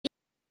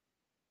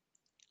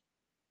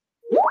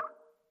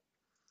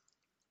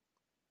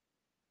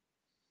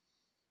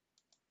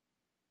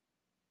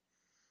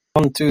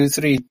1, 2,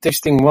 3.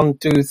 Testing 1,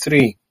 2,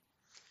 3.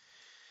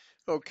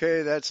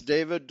 Okay, that's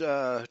David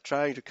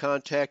trying to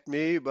contact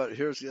me, but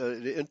here's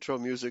the intro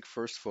music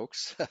first,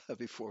 folks,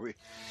 before we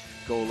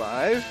go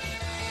live.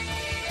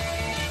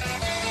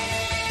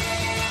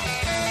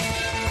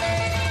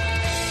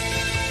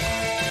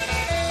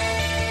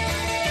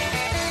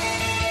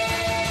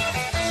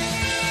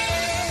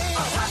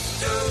 I'll have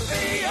to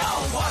be a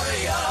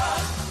warrior,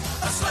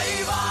 a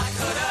slave I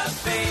couldn't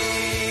be,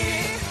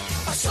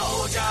 a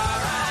soldier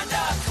and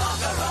a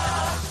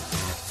conqueror,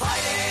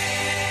 fighting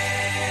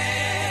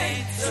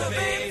to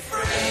be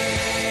free.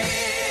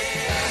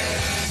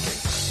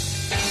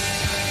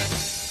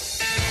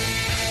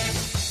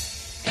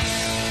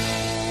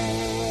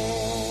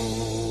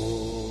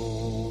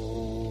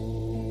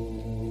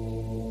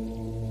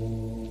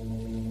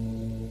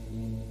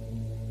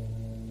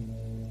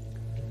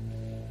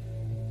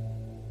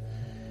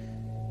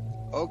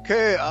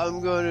 Okay,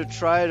 I'm going to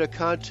try to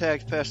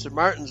contact Pastor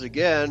Martins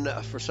again.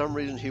 For some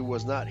reason, he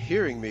was not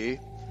hearing me,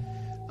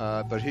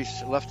 but he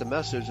left a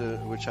message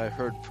which I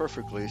heard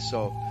perfectly.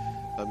 So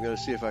I'm going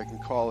to see if I can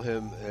call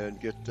him and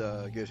get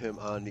him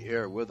on the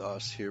air with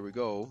us. Here we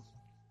go.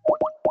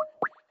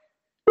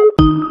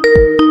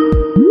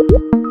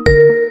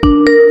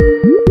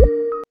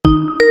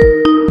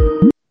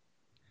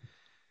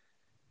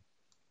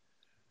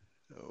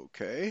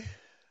 Okay.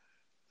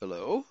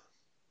 Hello.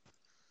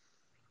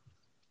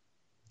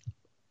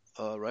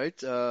 All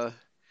right.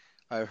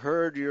 I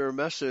heard your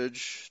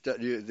message,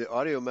 the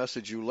audio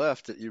message you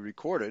left that you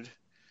recorded,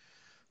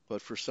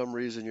 but for some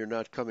reason you're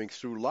not coming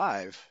through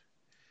live.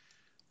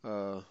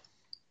 Let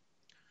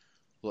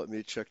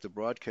me check the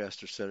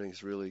broadcaster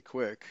settings really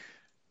quick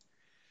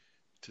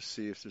to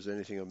see if there's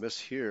anything amiss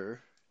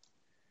here.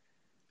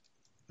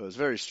 It was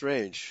very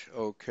strange.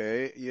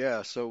 Okay,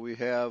 yeah, so we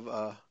have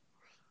a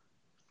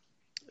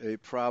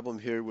problem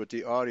here with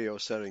the audio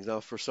settings.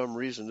 Now, for some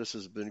reason, this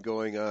has been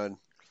going on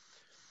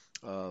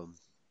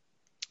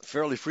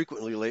fairly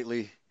frequently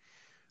lately,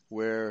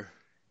 where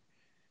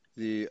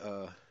the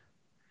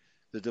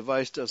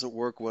device doesn't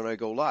work when I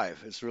go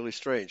live. It's really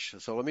strange.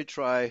 So let me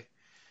try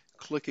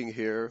clicking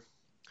here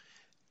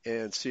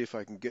and see if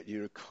I can get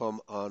you to come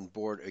on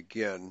board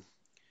again.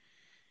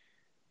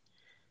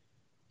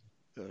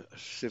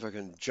 See if I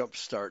can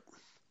jumpstart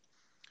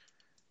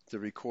the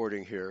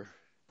recording here.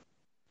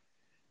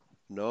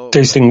 No.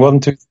 Testing 1,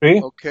 2,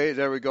 3. Okay,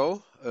 there we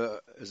go.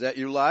 Is that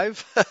you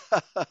live?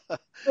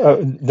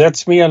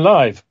 That's me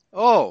alive.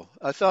 Oh,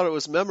 I thought it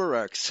was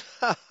Memorex.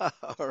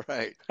 All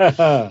right.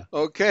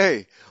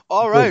 Okay.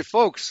 All right,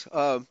 folks.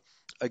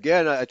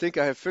 Again, I think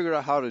I have figured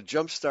out how to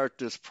jumpstart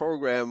this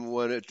program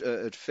when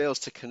it fails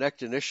to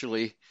connect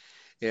initially,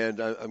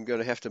 and I'm going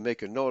to have to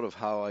make a note of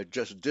how I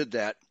just did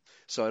that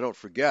so I don't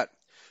forget.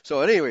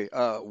 So anyway,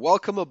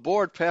 welcome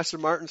aboard, Pastor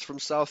Martins from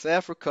South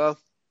Africa.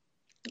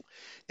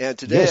 And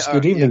today, yes,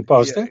 good evening,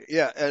 Pastor.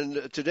 Yeah,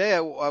 and today I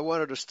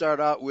wanted to start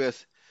out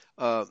with,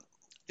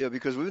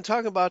 because we've been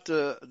talking about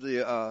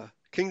the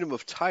kingdom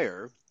of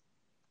Tyre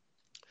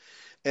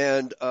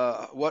and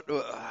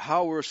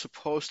how we're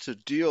supposed to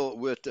deal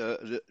with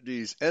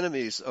these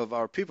enemies of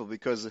our people.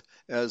 Because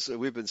as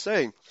we've been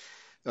saying,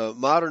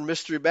 modern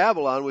Mystery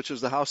Babylon, which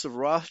is the House of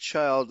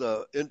Rothschild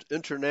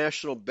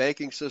international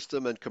banking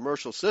system and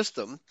commercial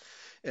system,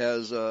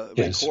 as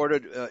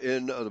recorded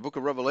in the book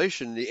of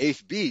Revelation, the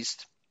eighth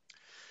beast,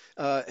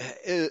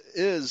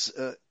 is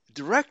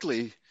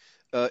directly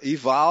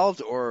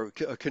evolved or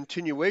a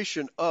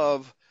continuation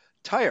of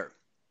Tyre.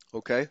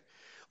 Okay,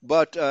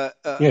 but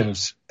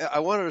yes, I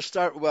wanted to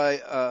start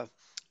by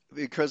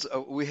because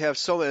we have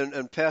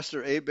and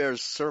Pastor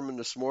Hebert's sermon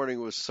this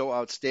morning was so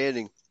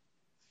outstanding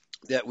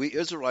that we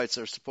Israelites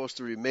are supposed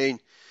to remain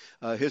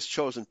his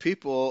chosen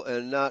people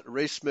and not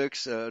race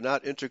mix,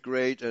 not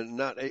integrate, and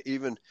not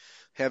even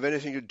have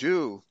anything to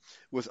do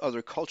with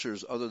other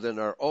cultures other than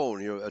our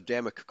own,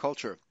 Adamic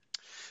culture.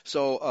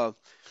 So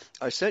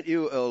I sent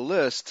you a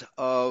list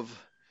of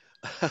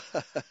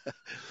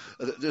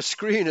the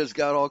screen has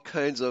got all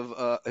kinds of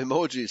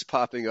emojis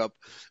popping up,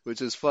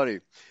 which is funny.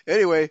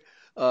 Anyway,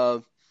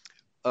 on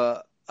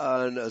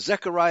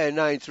Zechariah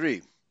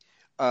 9:3,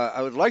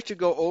 I would like to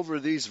go over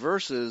these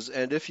verses,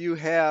 and if you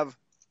have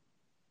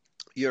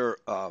your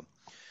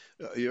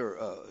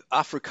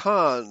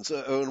Afrikaans,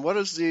 and what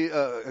is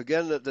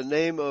again the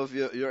name of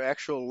your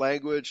actual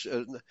language?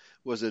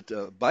 Was it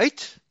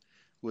Bite?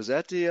 Was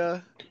that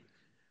the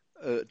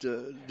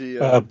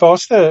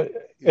Pastor?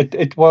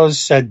 It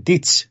was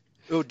Dietz.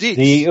 Oh, Dietz.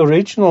 The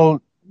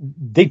original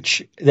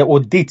Ditch or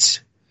Dietz.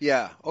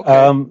 Yeah.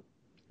 Okay.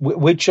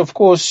 Which of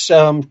course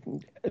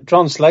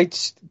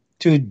translates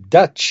to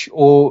Dutch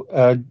or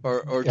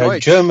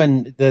Deutsch.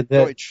 German.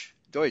 Deutsch.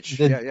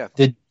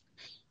 The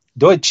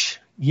Deutsch.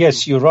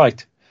 Yes, you're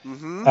right.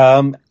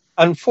 Mm-hmm.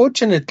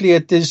 Unfortunately,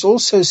 it is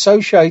also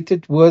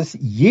associated with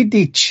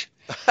Yiddish.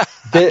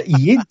 The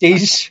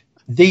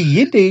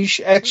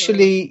Yiddish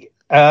actually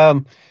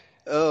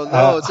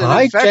it's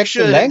an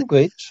infection. The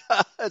language.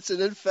 It's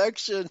an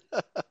infection.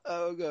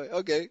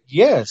 Okay.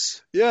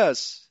 Yes.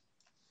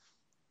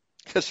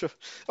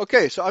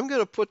 Okay, so I'm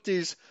going to put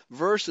these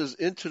verses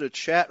into the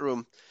chat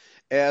room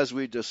as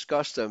we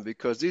discuss them,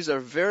 because these are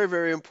very,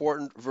 very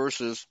important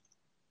verses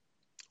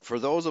for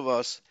those of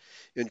us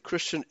in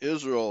Christian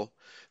Israel,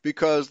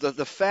 because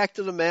the fact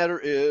of the matter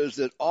is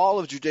that all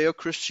of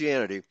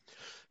Judeo-Christianity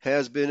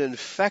has been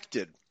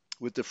infected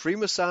with the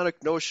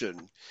Freemasonic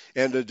notion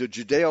and the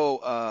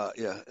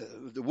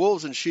the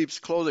wolves in sheep's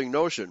clothing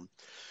notion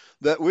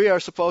that we are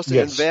supposed to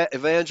Yes.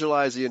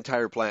 evangelize the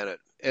entire planet,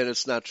 and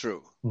it's not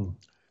true.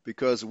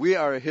 Because we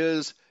are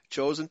his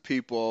chosen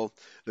people.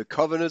 The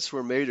covenants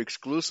were made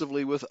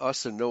exclusively with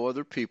us and no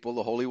other people,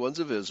 the Holy Ones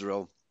of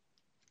Israel.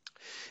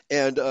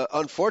 And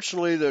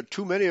unfortunately,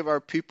 too many of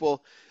our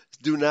people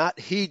do not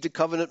heed the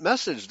covenant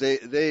message.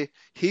 They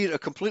heed a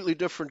completely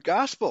different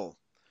gospel.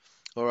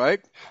 All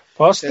right?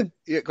 Pastor,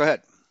 Go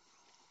ahead.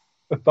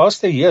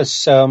 Pastor,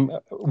 yes,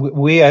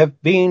 we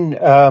have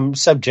been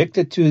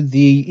subjected to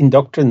the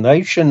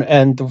indoctrination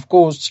and, of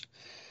course,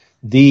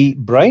 the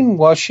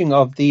brainwashing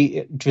of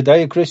the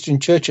Judeo-Christian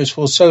churches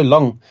for so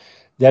long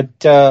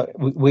that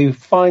we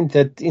find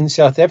that in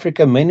South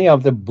Africa, many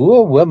of the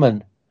Boer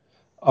women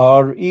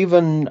are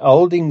even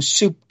holding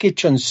soup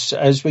kitchens,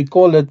 as we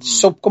call it,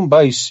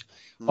 sopkombuis,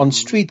 on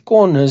street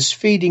corners,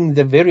 feeding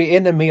the very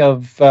enemy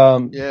of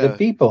the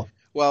people.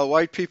 While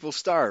white people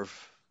starve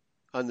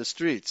on the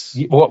streets.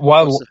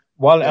 While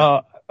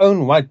our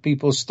own white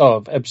people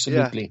starve,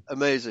 absolutely. Yeah,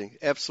 amazing,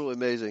 absolutely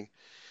amazing.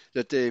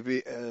 That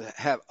they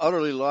have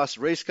utterly lost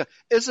race.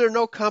 Is there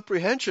no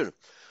comprehension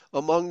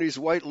among these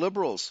white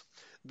liberals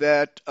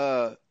that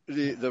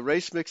the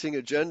race mixing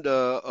agenda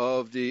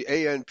of the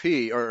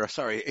ANC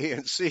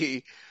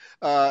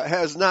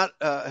has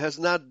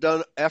not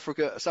done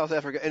South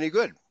Africa any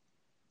good?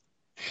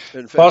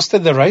 In fact, Pastor,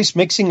 the race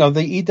mixing of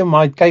the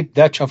Edomite Cape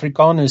Dutch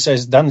Afrikaners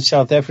has done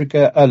South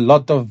Africa a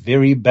lot of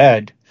very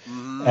bad.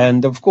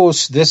 And of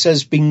course, this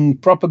has been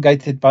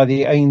propagated by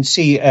the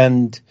ANC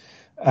and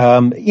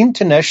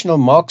international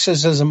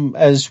Marxism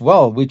as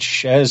well,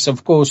 which has,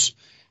 of course,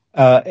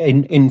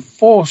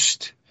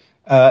 enforced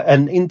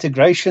an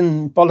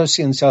integration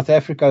policy in South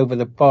Africa over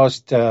the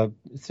past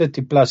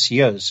 30 plus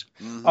years.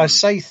 I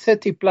say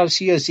 30 plus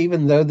years,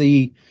 even though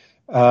the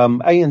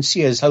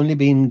ANC has only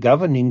been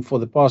governing for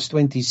the past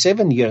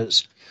 27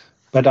 years.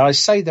 But I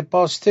say the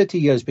past 30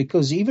 years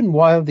because even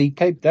while the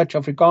Cape Dutch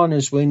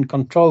Afrikaners were in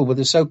control with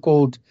the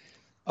so-called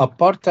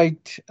apartheid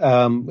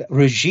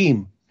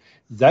regime,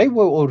 they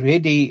were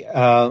already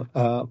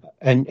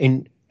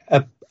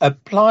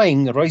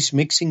applying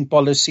race-mixing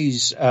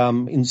policies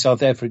in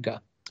South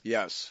Africa.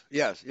 Yes,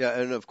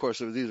 and of course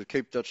these are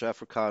Cape Dutch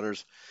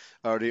Afrikaners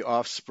are the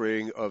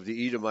offspring of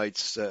the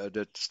Edomites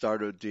that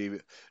started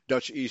the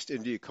Dutch East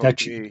India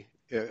Company.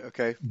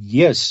 Okay.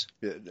 Yes.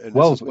 And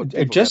well, this is what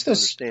people just have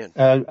as to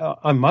understand.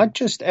 I might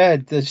just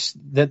add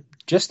that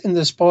just in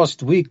this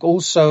past week,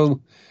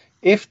 also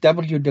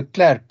F.W. de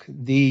Klerk,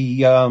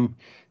 the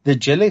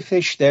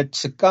jellyfish that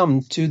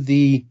succumbed to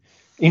the,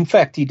 in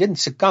fact, he didn't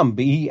succumb,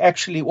 but he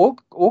actually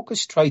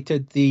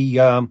orchestrated this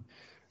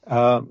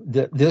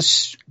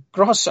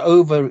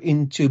crossover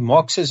into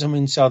Marxism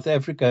in South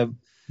Africa,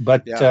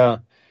 but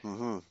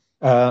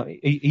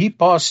he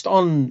passed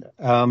on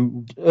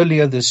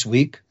earlier this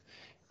week,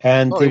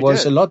 and there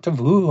was a lot of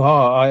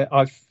hoo-ha.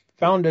 I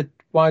found it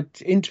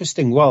quite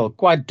interesting,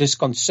 quite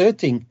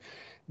disconcerting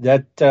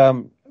that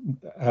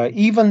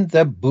even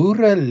the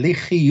Boere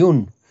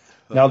Legioen,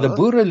 now the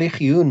Boere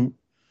Legioen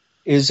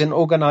is an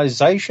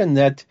organization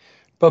that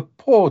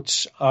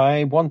purports,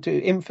 I want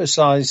to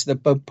emphasize the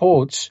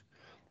purports,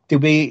 to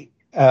be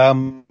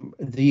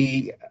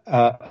the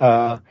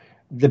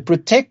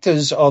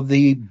protectors of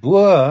the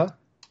Boer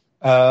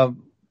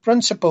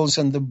principles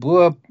and the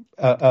Boer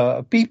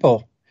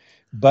people.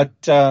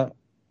 But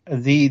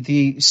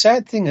the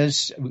sad thing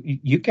is,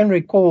 you can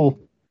recall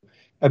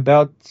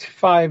about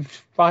 6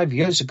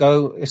 years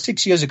ago,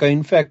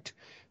 in fact,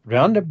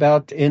 round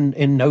about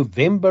in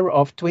November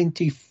of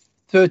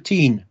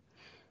 2013,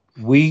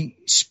 we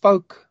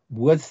spoke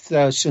with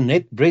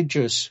Sunette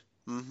Bridges.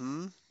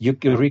 You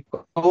can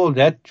recall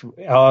that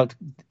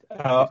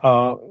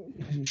our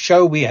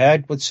show we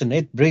had with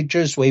Sunette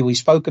Bridges, where we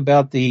spoke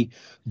about the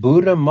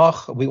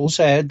Boeremag. We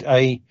also had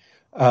a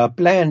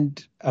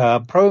planned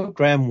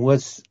program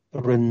with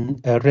Riet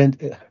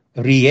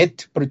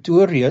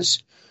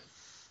Pretorius,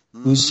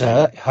 whose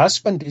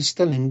husband is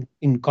still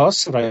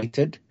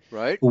incarcerated,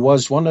 right, who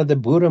was one of the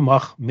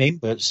Boeremag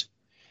members.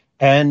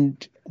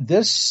 And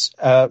this,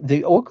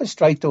 the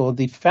orchestrator or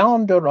the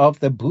founder of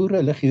the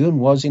Boere Legioen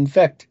was, in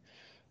fact,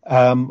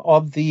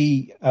 of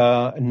the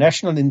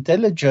National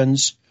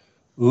Intelligence,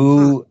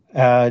 who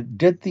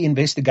did the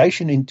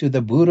investigation into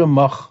the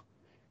Boeremag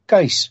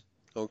case.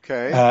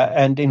 Okay.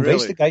 And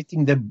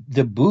investigating the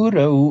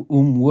Boere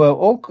whom were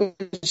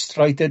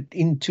orchestrated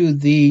into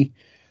the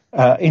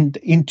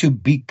into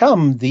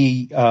become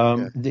the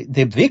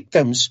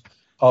victims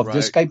of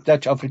this Cape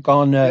Dutch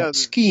Afrikaner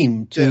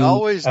scheme. They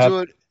always do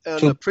it on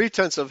the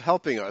pretense of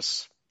helping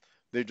us.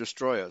 They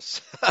destroy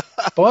us.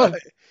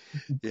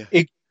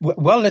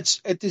 Well,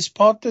 it is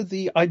part of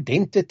the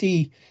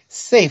identity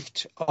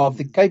theft of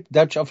the Cape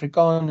Dutch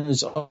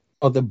Afrikaners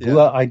or the Yeah.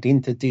 Boer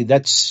identity.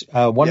 That's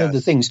one of the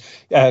Yes. things.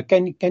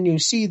 Can you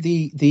see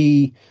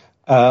the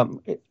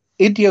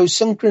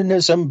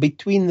idiosyncratism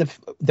between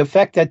the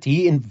fact that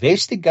he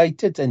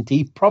investigated and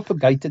he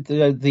propagated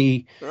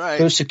the Right.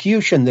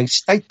 persecution, the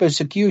state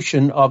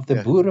persecution of the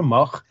Yeah.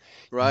 Boeremag,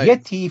 Right.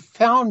 yet he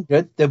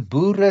founded the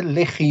Boere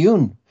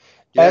Legioen,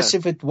 Yeah. as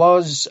if it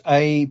was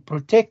a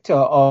protector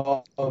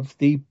of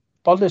the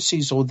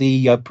policies or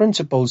the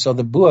principles of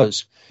the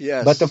Boers.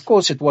 Yes. But of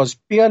course, it was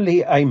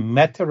purely a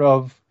matter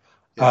of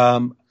Yeah.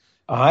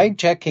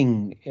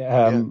 hijacking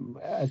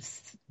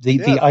the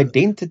Yeah.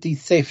 identity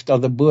theft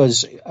of the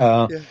Boers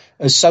Yeah.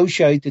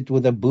 associated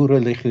with the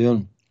Boere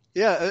Legioen.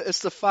 Yeah. It's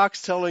the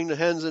fox telling the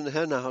hens in the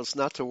hen house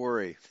not to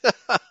worry.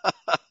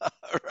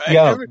 Right.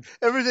 Yeah,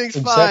 Everything's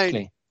fine.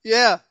 exactly.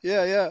 Yeah.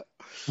 Yeah. Yeah.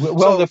 Well,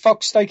 So the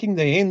fox taking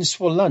the hens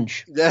for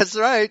lunch. that's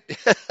right.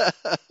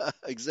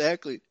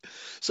 Exactly.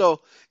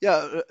 So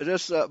yeah,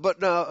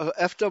 but now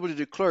F.W.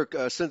 de Klerk,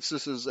 since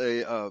this is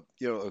a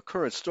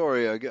current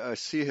story, I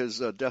see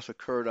his death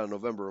occurred on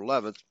November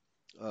 11th,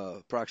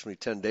 approximately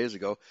 10 days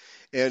ago,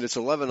 and it's it's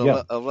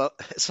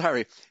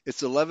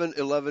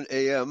 11:11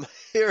 a.m.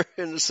 here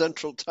in the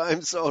Central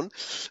Time Zone.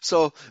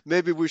 So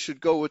maybe we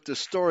should go with this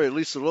story at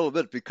least a little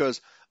bit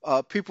because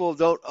people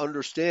don't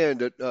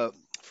understand it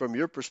from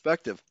your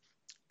perspective.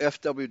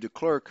 F.W. de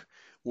Klerk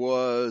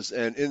was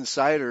an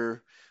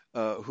insider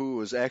who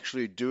was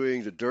actually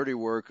doing the dirty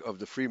work of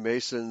the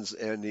Freemasons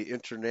and the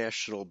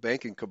international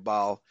banking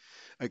cabal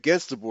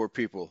against the Boer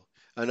people.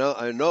 I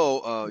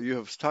know you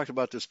have talked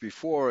about this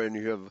before, and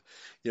you have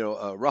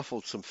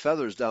ruffled some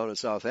feathers down in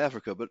South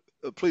Africa. But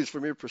please,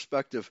 from your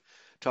perspective,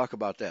 talk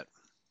about that.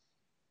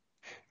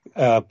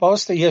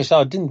 Pastor, yes,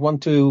 I didn't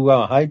want to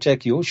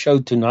hijack your show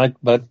tonight,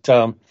 but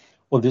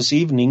or this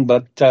evening,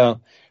 but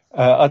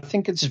I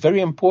think it's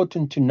very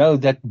important to know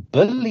that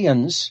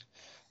billions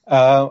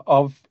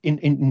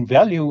in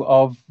value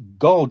of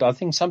gold, I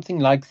think something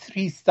like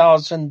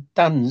 3,000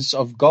 tons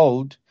of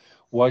gold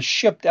was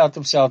shipped out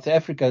of South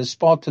Africa as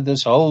part of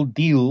this whole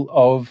deal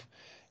of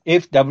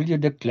F.W.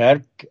 de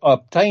Klerk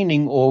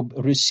obtaining or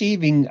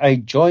receiving a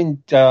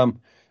joint the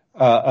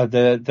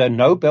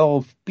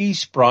Nobel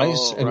Peace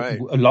Prize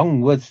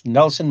along with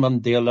Nelson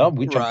Mandela,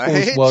 which of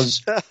course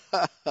was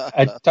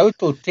a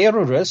total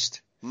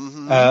terrorist.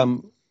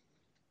 Mm-hmm.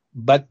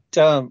 But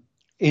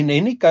in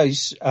any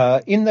case,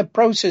 in the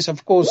process,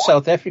 of course,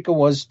 South Africa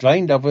was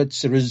drained of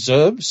its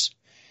reserves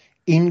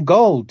in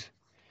gold.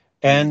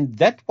 And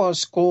that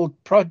was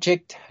called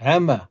Project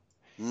Hammer.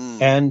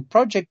 And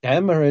Project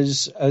Hammer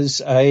is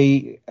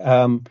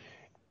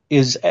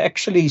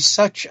actually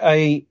such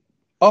a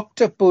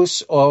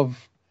octopus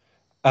of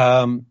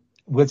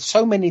with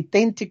so many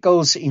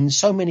tentacles in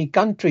so many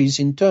countries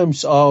in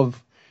terms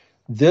of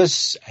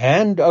this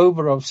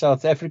handover of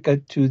South Africa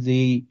to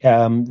the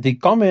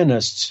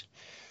communists.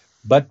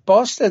 But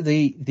Pastor,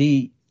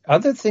 the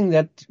other thing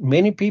that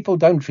many people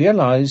don't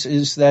realize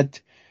is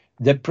that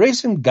the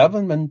present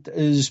government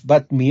is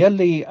but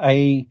merely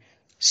a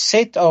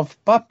set of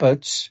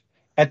puppets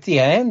at the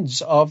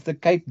hands of the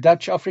Cape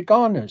Dutch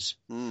Afrikaners.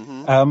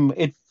 Mm-hmm.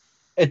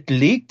 It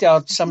leaked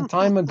out some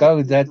time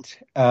ago that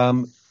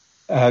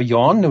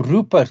Johan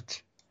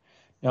Rupert.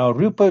 Now, the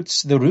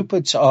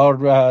Ruperts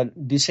are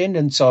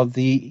descendants of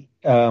the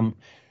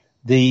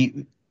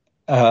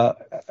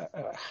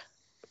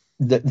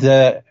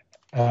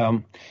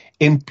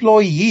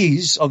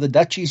employees of the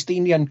Dutch East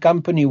Indian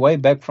Company way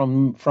back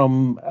from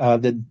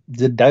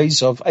the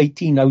days of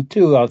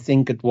 1802, I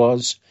think it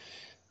was.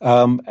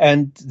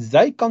 And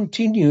they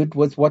continued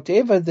with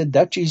whatever the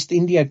Dutch East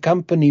India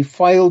Company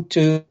failed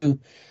to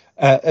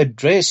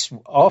address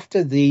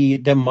after the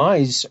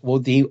demise or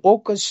the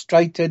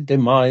orchestrated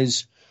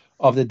demise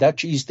of the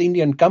Dutch East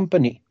Indian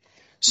Company.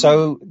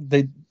 So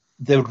the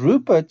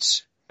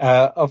Ruperts,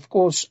 of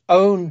course,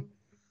 own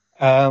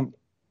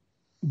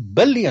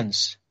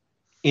billions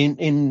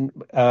in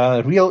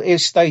real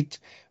estate,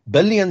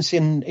 billions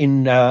in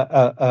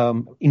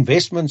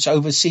investments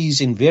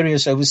overseas in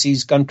various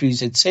overseas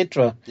countries,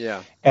 etc.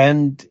 Yeah.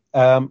 And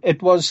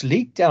it was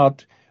leaked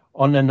out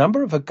on a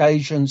number of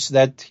occasions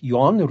that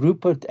Johan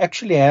Rupert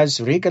actually has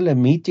regular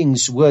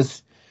meetings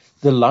with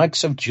the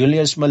likes of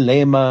Julius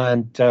Malema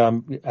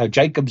and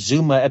Jacob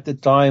Zuma at the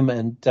time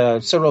and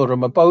Cyril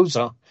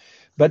Ramaphosa.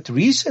 But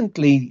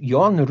recently,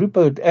 Johan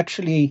Rupert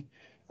actually,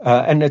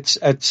 and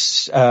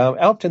it's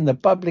out in the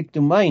public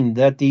domain,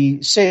 that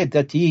he said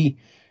that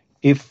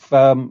if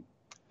Cyril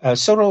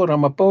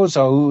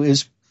Ramaphosa, who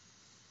is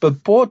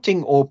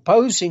purporting or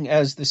posing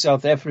as the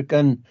South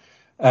African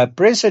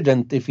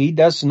president, if he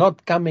does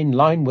not come in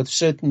line with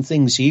certain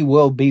things, he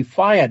will be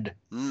fired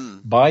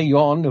by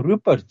Johan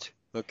Rupert.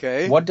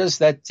 Okay. What does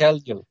that tell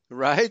you?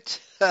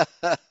 Right?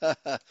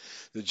 The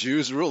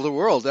Jews rule the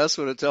world. That's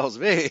what it tells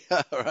me.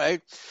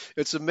 Right?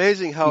 It's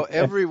amazing how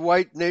every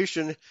white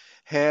nation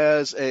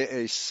has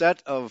a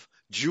set of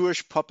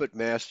Jewish puppet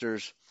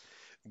masters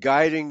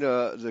guiding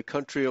the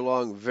country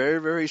along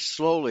very, very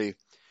slowly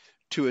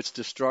to its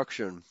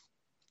destruction.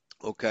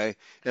 Okay,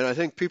 and I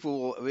think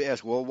people will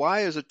ask, well,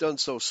 why is it done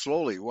so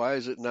slowly? Why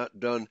is it not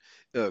done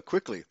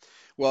quickly?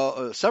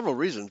 Well, several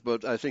reasons,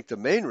 but I think the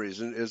main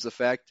reason is the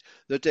fact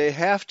that they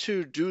have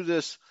to do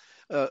this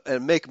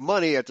and make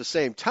money at the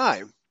same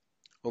time.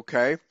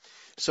 Okay,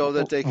 so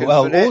that they can.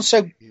 Well,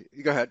 also,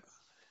 go ahead.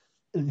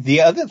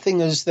 The other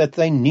thing is that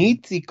they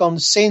need the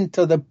consent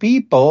of the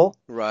people,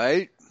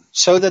 right?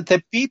 So that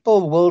the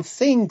people will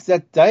think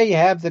that they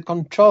have the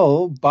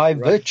control by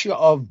virtue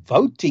of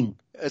voting.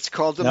 It's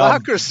called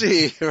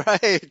democracy,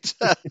 right?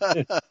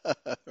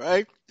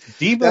 Right?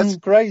 Demon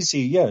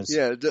crazy, yes.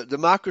 Yeah,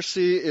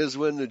 democracy is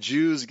when the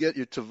Jews get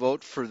you to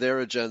vote for their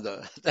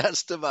agenda.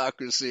 That's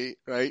democracy,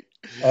 right?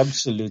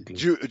 Absolutely.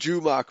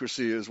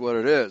 Jewmocracy is what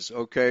it is,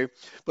 okay?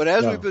 But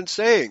as we've been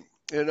saying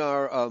in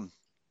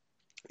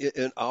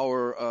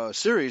our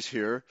series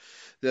here,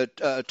 that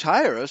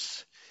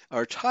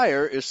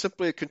Tyre is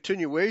simply a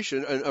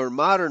continuation, or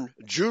modern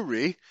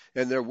Jewry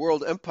and their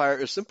world empire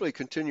is simply a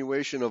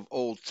continuation of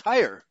old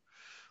Tyre.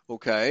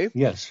 Okay?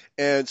 Yes.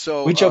 And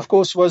so which of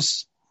course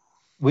was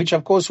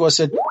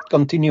a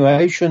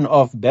continuation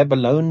of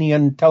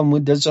Babylonian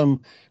Talmudism,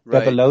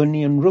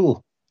 Babylonian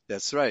rule.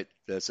 That's right.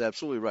 That's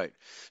absolutely right.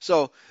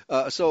 So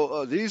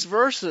these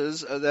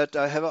verses that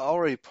I have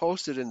already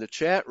posted in the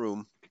chat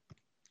room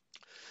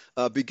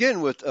begin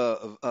with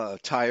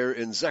Tyre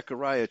in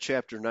Zechariah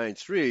chapter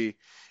 9:3.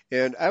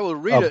 And I will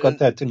read it. I've got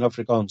that in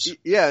Afrikaans.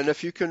 Yeah, and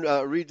if you can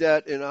read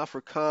that in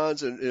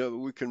Afrikaans,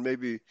 and we can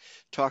maybe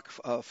talk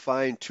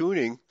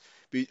fine-tuning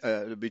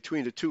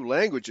between the two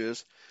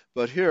languages.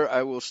 But here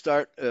I will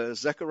start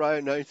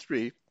Zechariah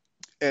 9:3.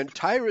 And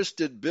Tyrus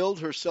did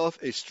build herself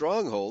a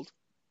stronghold,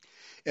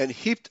 and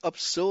heaped up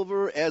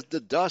silver as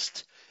the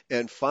dust,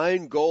 and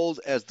fine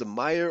gold as the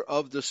mire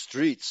of the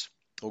streets.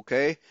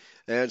 Okay?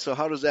 And so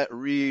how does that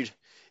read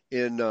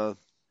in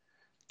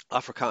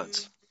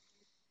Afrikaans?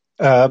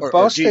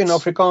 Pastor, in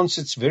Afrikaans,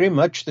 it's very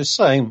much the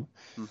same.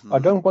 Mm-hmm. I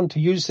don't want to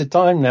use the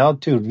time now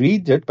to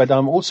read it, but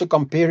I'm also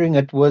comparing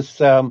it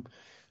with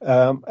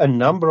a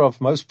number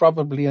of, most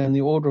probably in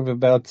the order of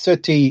about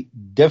 30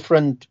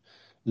 different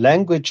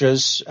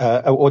languages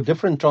or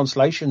different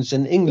translations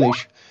in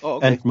English. Oh,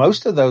 okay. And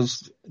most of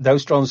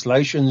those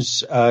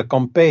translations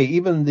compare.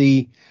 Even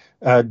the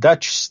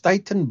Dutch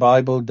Staten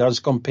Bible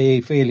does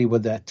compare fairly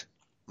with that.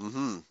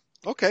 Mm-hmm.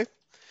 Okay,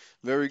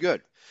 very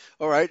good.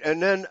 All right,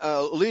 and then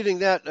leading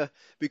that,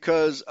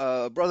 because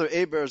Brother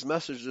Hebert's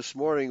message this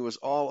morning was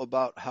all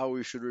about how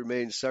we should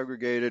remain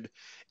segregated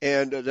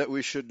and that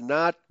we should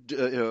not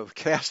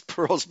cast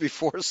pearls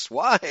before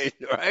swine,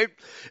 right?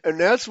 And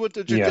that's what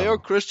the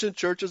Judeo-Christian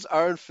churches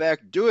are in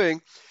fact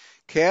doing,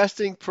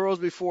 casting pearls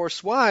before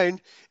swine.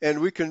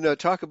 And we can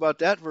talk about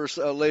that verse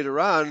later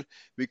on,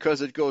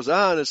 because it goes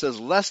on. It says,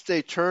 lest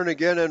they turn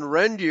again and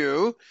rend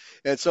you.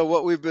 And so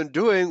what we've been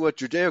doing, what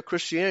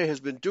Judeo-Christianity has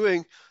been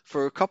doing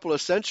for a couple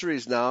of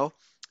centuries now,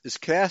 is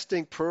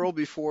casting pearl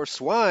before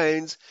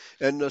swines,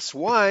 and the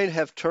swine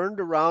have turned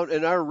around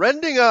and are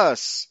rending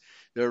us.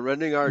 They're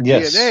rending our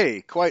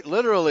DNA, quite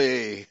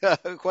literally,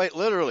 quite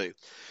literally.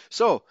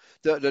 So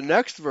the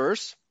next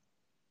verse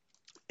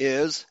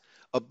is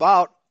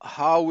about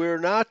how we're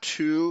not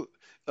to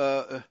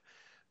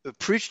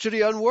preach to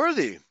the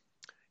unworthy.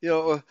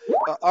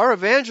 Our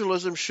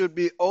evangelism should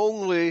be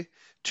only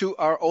to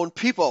our own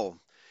people.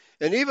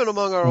 And even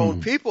among our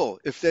own people,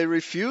 if they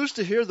refuse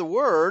to hear the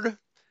word,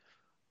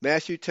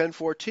 Matthew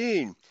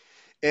 10:14,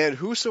 and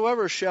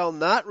whosoever shall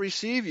not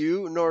receive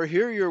you nor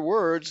hear your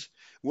words,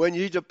 when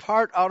ye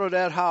depart out of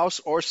that house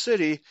or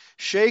city,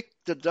 shake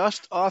the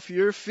dust off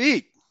your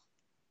feet.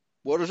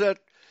 What does that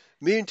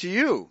mean to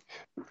you?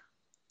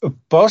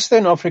 Pastor,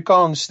 in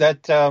Afrikaans,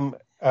 that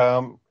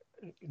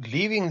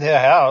leaving their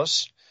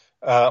house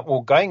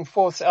or going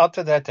forth out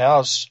of that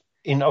house,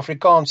 in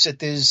Afrikaans,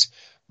 it is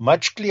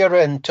much clearer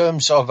in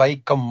terms of a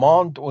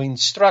command or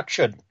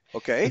instruction.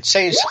 Okay. It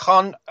says,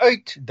 gaan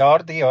uit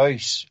daardie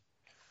huis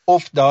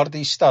of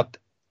daardie stad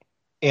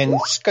en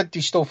skud die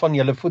stof van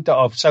julle voete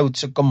af. So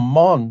it's a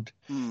command,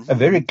 a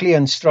very clear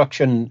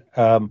instruction,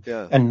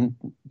 and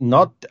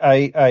not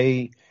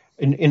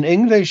in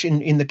English,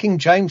 in the King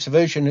James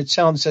Version, it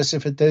sounds as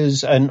if it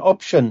is an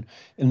option.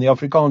 In the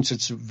Afrikaans,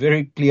 it's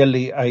very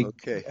clearly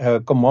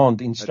a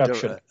command,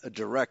 instruction. A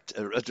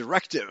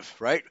directive,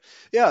 right?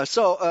 Yeah,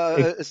 so,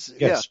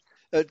 yes.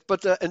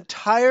 But the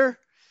entire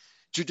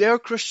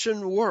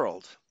Judeo-Christian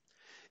world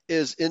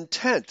is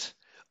intent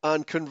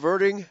on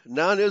converting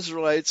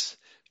non-Israelites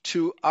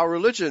to our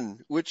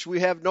religion, which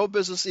we have no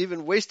business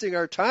even wasting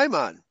our time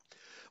on.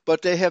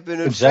 But they have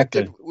been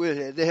infected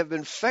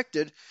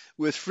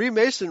with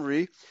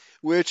Freemasonry,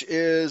 which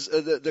is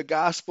the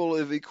gospel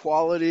of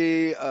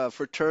equality,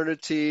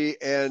 fraternity,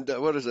 and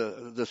what is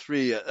the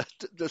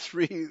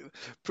three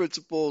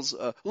principles?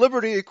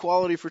 Liberty,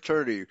 equality,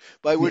 fraternity,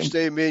 by which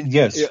they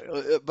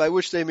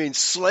mean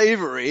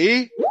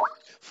slavery,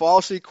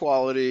 false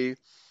equality,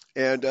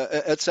 and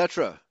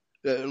etc.,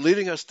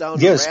 leading us down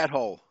the rat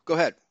hole. Go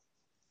ahead.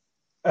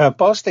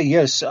 Pastor,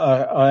 yes,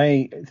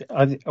 I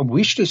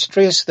wish to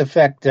stress the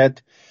fact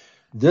that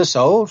this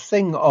whole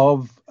thing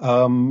of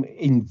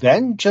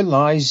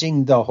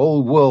evangelizing the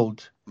whole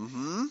world,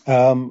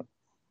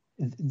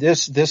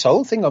 this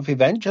whole thing of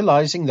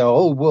evangelizing the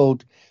whole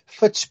world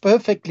fits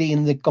perfectly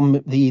in the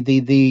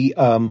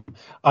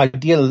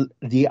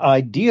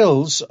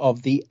ideals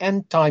of the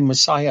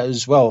anti-Messiah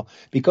as well,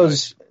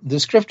 because the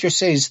scripture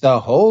says the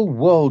whole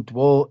world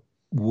will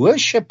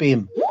worship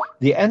him,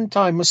 the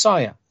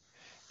anti-Messiah.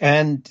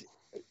 And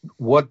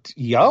what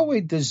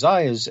Yahweh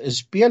desires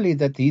is purely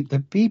that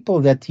the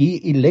people that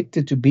he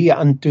elected to be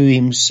unto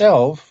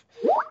himself,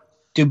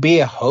 to be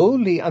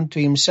holy unto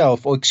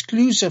himself or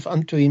exclusive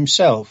unto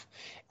himself,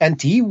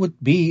 and he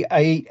would be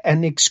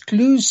an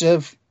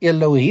exclusive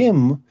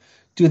Elohim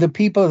to the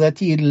people that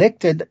he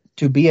elected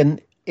to be an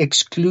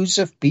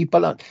exclusive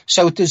people.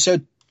 So it is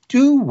a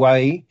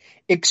two-way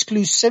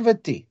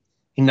exclusivity.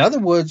 In other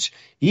words,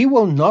 he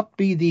will not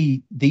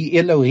be the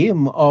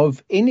Elohim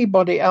of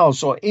anybody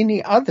else or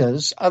any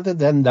others other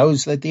than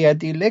those that he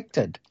had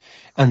elected.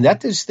 And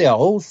that is the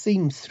whole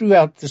theme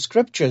throughout the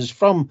scriptures,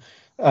 from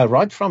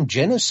right from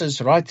Genesis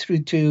right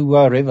through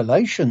to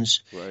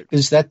Revelations,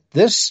 is that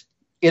this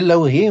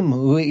Elohim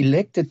who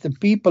elected the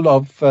people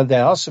of the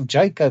house of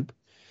Jacob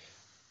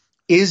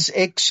is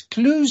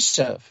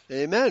exclusive.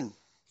 Amen.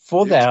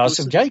 For the house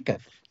of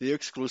Jacob. The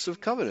exclusive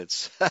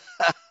covenants.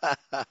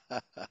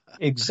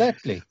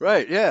 Exactly.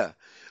 Right, yeah.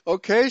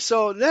 Okay,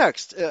 so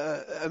next,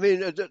 it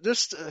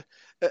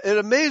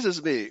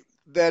amazes me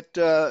that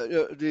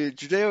the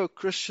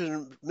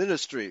Judeo-Christian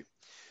ministry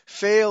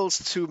fails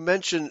to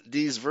mention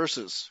these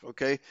verses,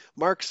 okay?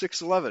 Mark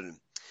 6:11.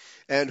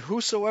 And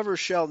whosoever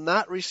shall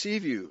not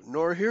receive you,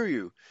 nor hear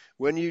you,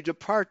 when you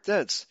depart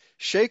thence,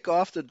 shake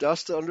off the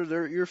dust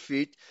under your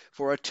feet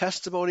for a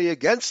testimony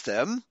against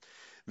them.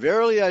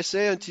 Verily I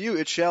say unto you,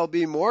 it shall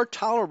be more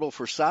tolerable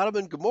for Sodom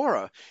and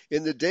Gomorrah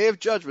in the day of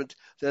judgment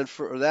than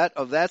for that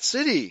of that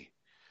city.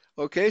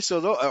 Okay,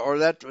 so or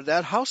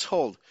that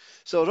household.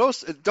 So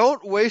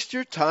don't waste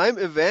your time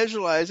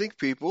evangelizing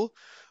people,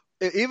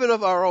 even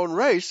of our own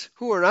race,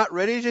 who are not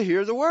ready to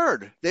hear the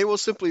word. They will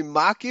simply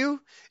mock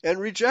you and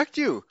reject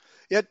you.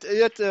 Yet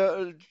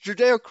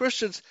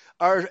Judeo-Christians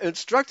are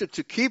instructed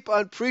to keep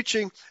on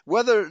preaching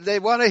whether they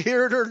want to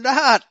hear it or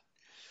not,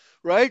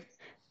 right?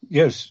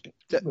 Yes.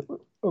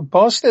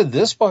 Pastor,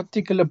 this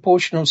particular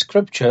portion of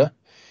scripture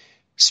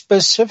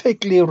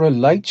specifically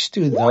relates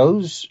to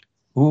those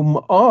whom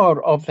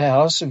are of the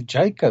house of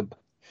Jacob,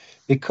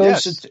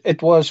 because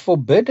it was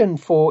forbidden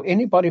for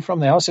anybody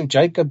from the house of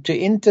Jacob to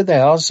enter the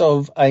house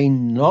of a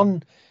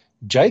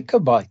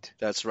non-Jacobite.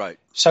 That's right.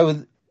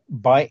 So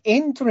by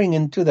entering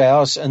into the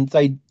house, and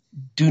they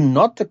do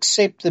not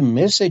accept the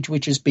message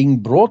which is being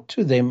brought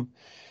to them,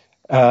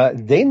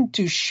 then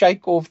to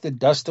shake off the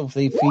dust of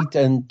their feet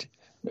and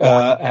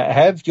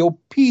have your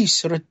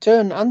peace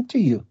return unto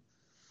you.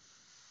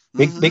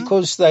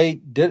 Because they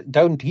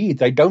don't heed,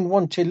 they don't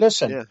want to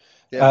listen,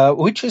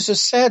 which is a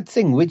sad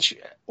thing, which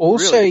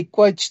also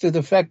equates to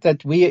the fact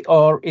that we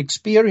are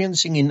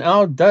experiencing in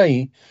our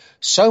day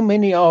so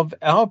many of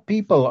our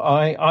people.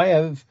 I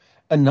have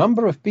a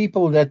number of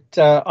people that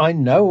I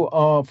know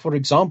are, for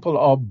example,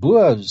 are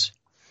Boers,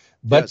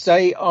 but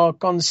they are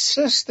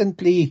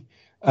consistently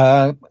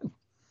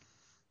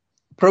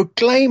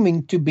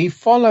proclaiming to be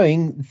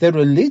following the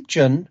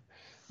religion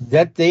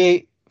that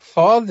their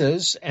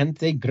fathers and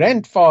their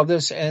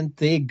grandfathers and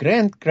their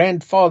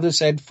grandfathers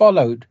had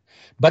followed.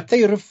 But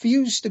they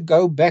refuse to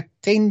go back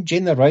 10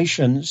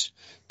 generations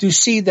to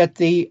see that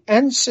the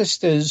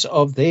ancestors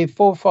of their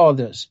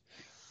forefathers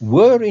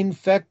were in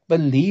fact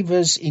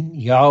believers in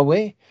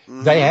Yahweh.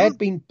 They had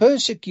been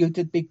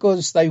persecuted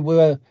because they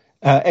were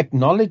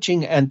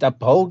acknowledging and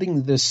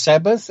upholding the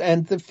Sabbath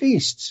and the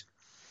feasts.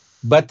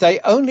 But they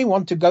only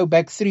want to go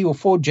back 3 or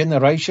 4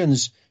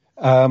 generations,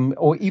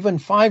 or even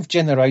 5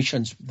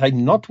 generations. They're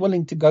not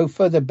willing to go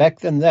further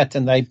back than that,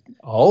 and they're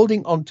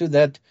holding on to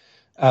that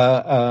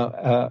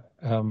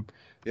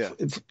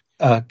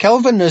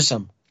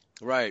Calvinism,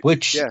 right?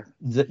 Which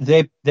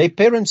their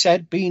parents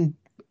had been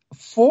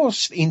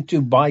forced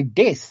into by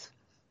death.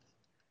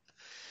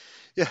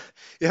 The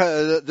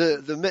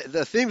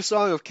theme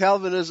song of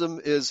Calvinism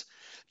is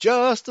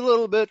just a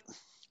little bit,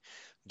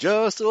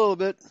 just a little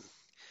bit.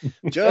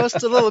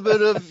 Just a little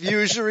bit of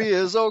usury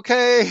is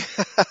okay.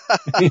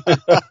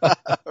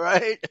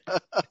 Right?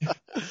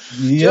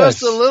 Yes.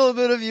 Just a little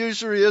bit of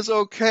usury is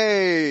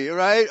okay,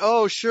 right?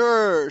 Oh,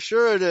 sure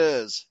it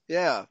is.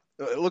 Yeah.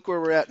 Look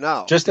where we're at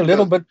now. Just a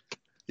little bit.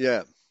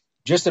 Yeah.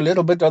 Just a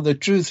little bit of the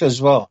truth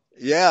as well.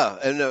 Yeah,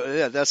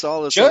 and that's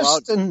all it's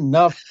just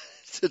enough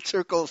to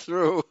trickle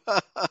through.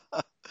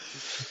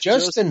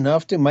 just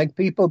enough to make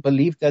people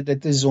believe that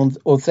it is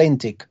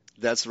authentic.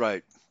 That's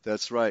right.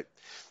 That's right.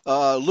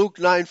 Luke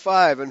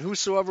 9:5, and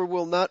whosoever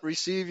will not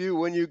receive you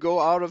when you go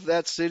out of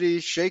that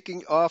city,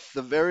 shaking off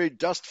the very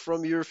dust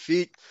from your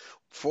feet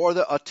for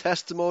a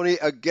testimony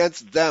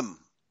against them.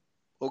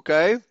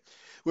 Okay?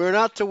 We're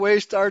not to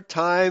waste our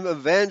time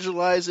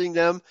evangelizing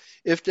them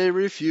if they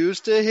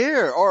refuse to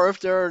hear, or if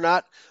they're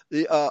not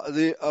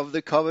of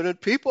the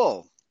covenant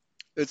people.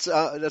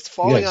 That's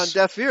falling on Yes.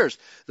 deaf ears.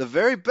 The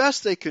very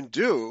best they can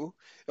do,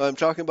 I'm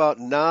talking about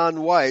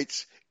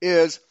non-whites,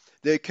 is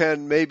they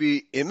can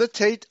maybe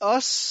imitate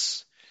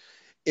us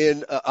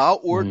in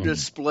outward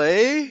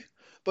display,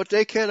 but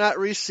they cannot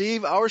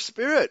receive our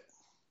spirit.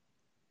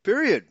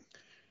 Period.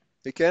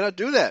 They cannot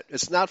do that.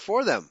 It's not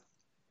for them.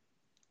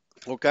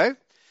 Okay?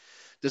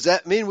 Does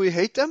that mean we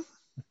hate them?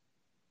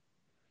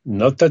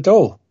 Not at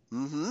all.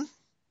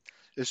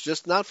 It's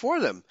just not for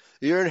them.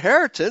 Your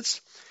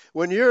inheritance,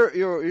 when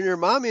your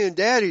mommy and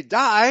daddy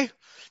die,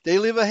 they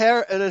leave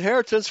an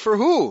inheritance for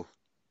who?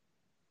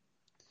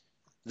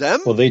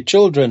 Them? For their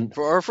children.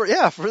 For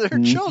their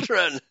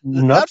children.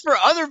 Not Not for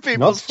other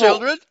people's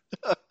children.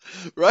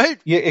 Right?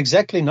 Yeah,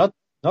 exactly. Not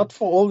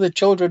for all the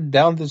children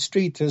down the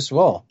street as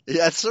well.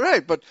 Yeah, that's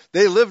right. But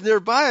they live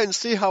nearby and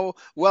see how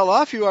well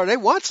off you are. They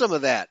want some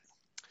of that.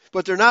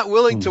 But they're not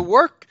willing to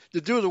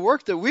do the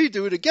work that we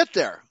do to get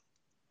there.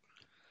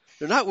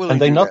 They're not willing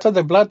And they're to do not that. of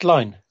the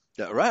bloodline.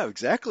 Yeah, right,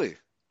 exactly.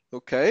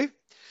 Okay.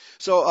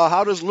 So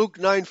how does Luke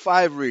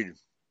 9:5 read?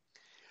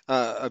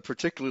 I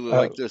particularly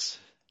like this.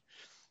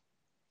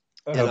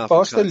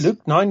 Pastor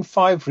Luke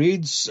 9:5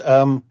 reads,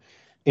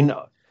 in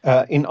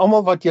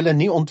almal wat julle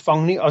nie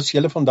ontvang nie, as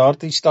julle van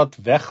daardie stad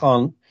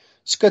weggaan,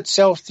 skud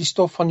selfs die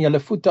stof van julle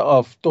voete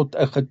af tot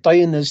 'n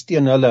getuienis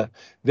teen hulle.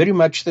 Very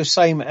much the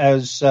same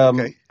as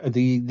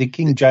the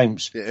King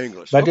James. The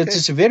English. But Okay. it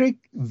is very,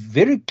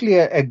 very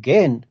clear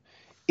again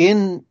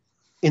in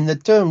the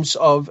terms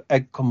of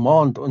a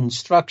command or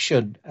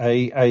instruction.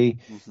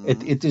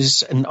 It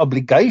is an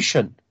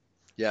obligation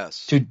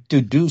Yes. to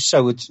do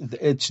so.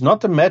 It's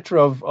not a matter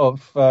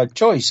of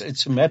choice.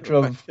 It's a matter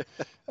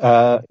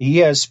of he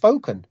has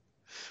spoken.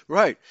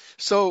 Right.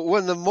 So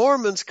when the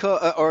Mormons come,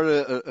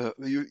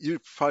 you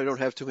probably don't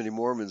have too many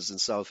Mormons in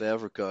South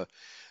Africa.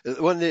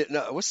 When you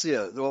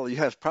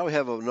probably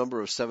have a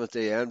number of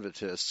Seventh-day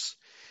Adventists,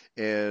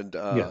 and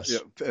Yes.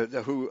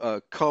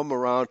 who come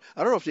around.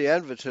 I don't know if the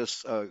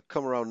Adventists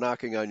come around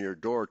knocking on your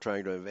door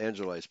trying to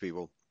evangelize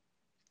people.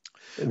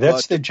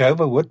 That's the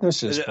Jehovah's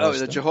Witnesses.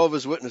 The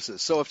Jehovah's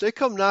Witnesses. So if they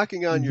come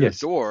knocking on your Yes.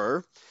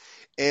 door,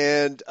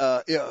 and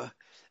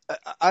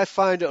I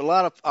find a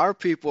lot of our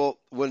people,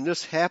 when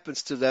this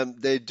happens to them,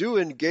 they do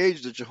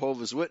engage the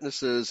Jehovah's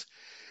Witnesses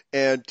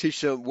and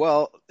teach them,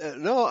 well,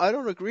 no, I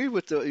don't agree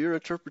with your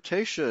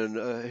interpretation.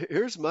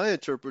 Here's my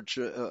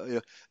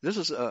interpretation. This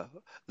is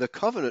the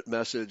covenant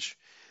message,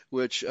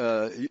 which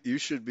you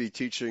should be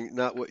teaching,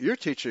 not what you're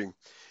teaching.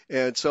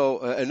 And so,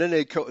 and then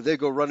they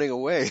go running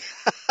away.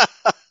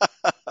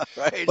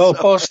 Right? Well,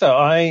 Pastor,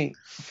 I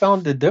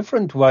found a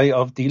different way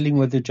of dealing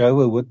with the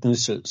Jehovah's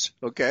Witnesses.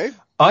 Okay.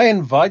 I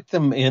invite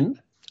them in,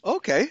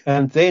 Okay.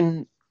 and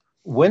then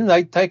when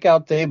they take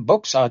out their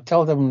books, I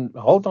tell them,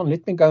 hold on,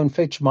 let me go and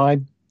fetch my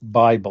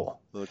Bible.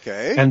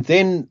 Okay. And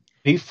then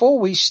before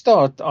we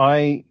start,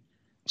 I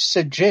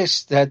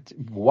suggest that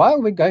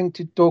while we're going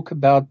to talk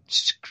about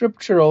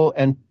scriptural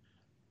and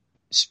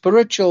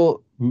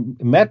spiritual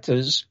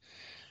matters,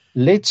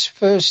 let's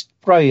first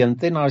pray, and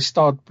then I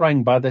start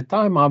praying. By the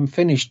time I'm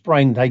finished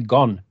praying, they're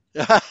gone.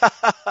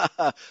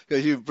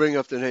 Because you bring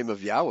up the name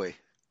of Yahweh.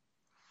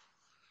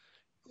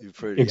 You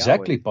pray to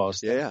Exactly, Yahweh.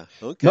 Pastor. Yeah.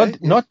 Okay.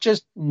 Not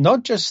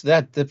just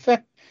that. The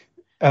fact,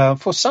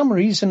 for some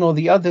reason or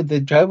the other,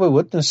 the Jehovah's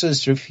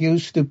Witnesses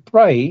refuse to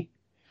pray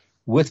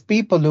with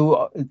people who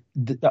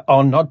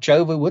are not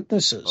Jehovah's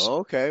Witnesses.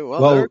 Okay.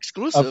 Well, they're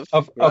exclusive.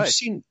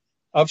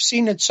 I've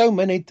seen it so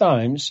many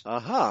times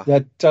Uh-huh.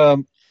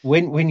 that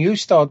when you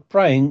start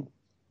praying,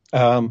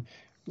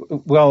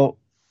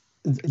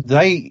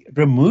 they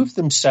remove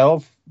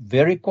themselves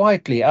very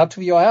quietly out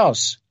of your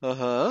house.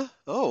 Uh-huh.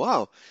 Oh,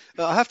 wow.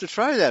 I'll have to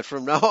try that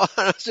from now on.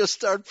 I'll just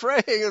start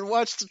praying and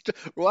watch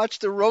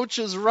the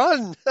roaches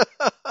run.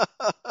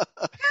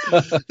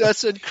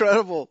 That's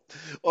incredible.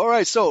 All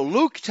right, so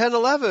Luke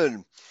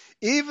 10:11.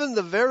 Even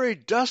the very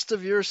dust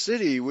of your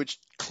city, which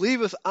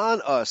cleaveth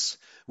on us,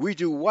 we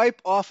do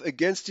wipe off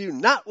against you.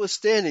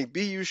 Notwithstanding,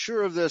 be you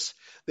sure of this,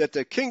 that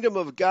the kingdom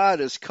of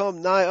God is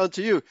come nigh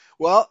unto you.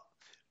 Well,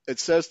 it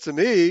says to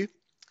me,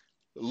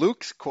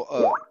 Luke's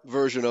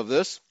version of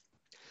this,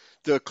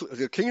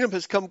 the kingdom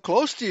has come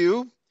close to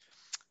you,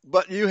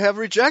 but you have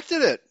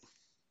rejected it.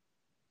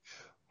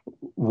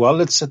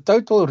 Well, it's a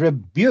total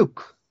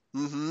rebuke.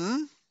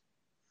 Mm-hmm.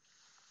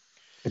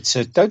 It's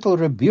a total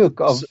rebuke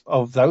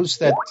of those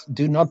that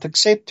do not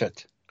accept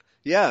it.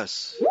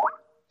 Yes.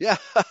 Yeah.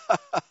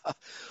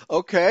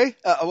 Okay.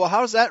 Well,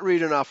 how does that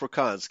read in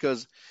Afrikaans?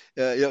 Because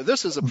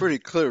this is a pretty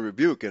clear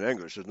rebuke in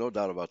English. There's no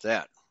doubt about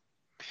that.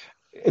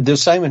 The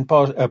same in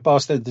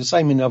Pastor, the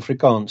same in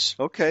Afrikaans.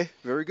 Okay.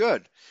 Very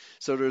good.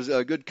 So there's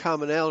a good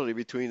commonality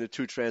between the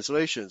two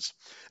translations.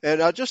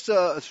 And just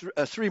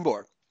three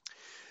more.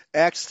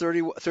 Acts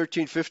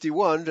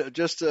 13:51.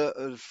 Just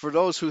for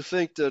those who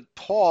think that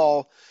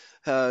Paul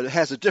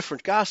has a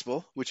different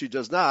gospel, which he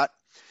does not.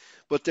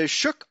 But they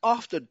shook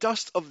off the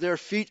dust of their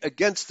feet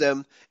against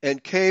them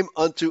and came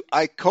unto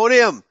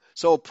Iconium.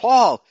 So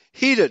Paul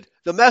heeded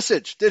the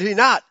message, did he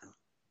not?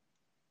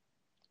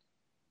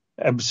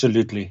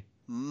 Absolutely.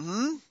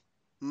 Mm-hmm.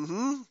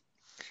 Mm-hmm.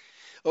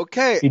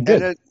 Okay, He and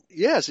did. then,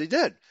 yes, he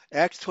did.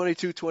 Acts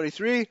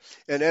 22:23,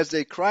 and as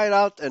they cried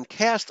out and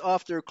cast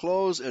off their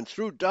clothes and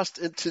threw dust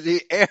into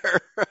the air,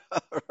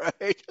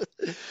 right?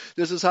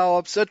 This is how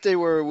upset they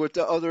were with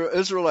the other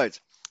Israelites.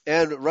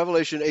 And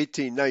Revelation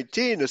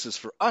 18:19, this is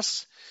for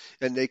us.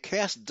 And they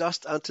cast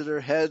dust onto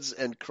their heads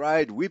and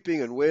cried,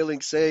 weeping and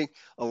wailing, saying,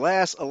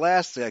 Alas,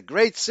 alas, that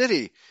great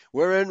city,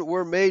 wherein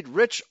were made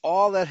rich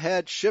all that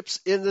had ships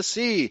in the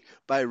sea,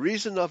 by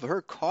reason of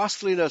her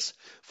costliness.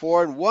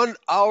 For in 1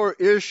 hour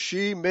is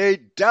she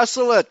made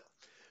desolate.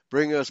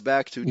 Bring us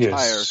back to Tyre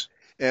Yes.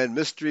 and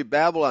Mystery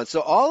Babylon.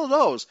 So all of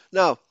those.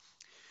 Now,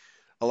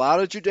 a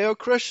lot of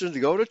Judeo-Christians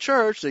go to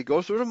church, they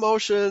go through the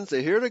motions,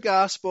 they hear the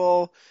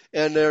gospel,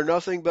 and they're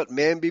nothing but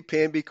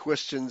mamby-pamby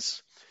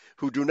Christians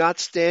who do not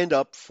stand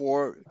up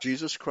for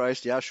Jesus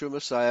Christ, Yahshua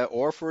Messiah,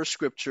 or for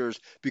scriptures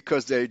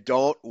because they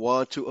don't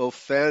want to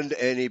offend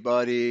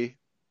anybody.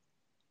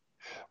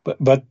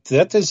 But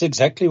that is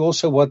exactly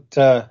also what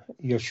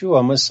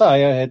Yeshua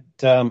Messiah had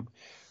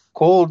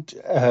called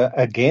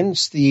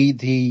against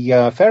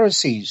the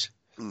Pharisees.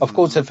 Mm-hmm. Of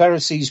course, the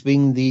Pharisees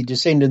being the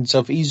descendants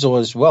of Esau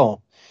as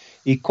well.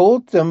 He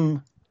called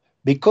them,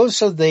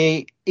 because of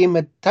their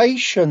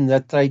imitation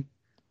that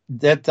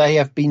they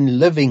have been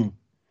living,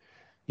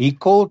 he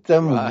called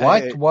them Right.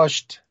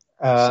 whitewashed,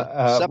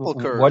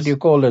 Sepulchres. what do you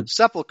call it?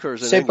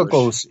 Sepulchres in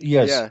Sepulchres, English.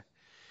 yes.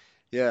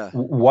 Yeah.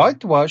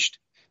 Whitewashed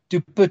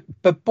to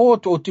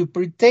purport or to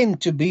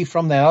pretend to be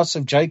from the house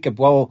of Jacob.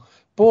 Well,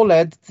 Paul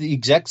had the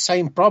exact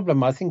same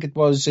problem. I think it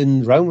was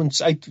in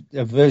Romans 8,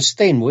 verse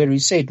 10, where he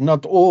said,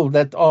 not all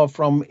that are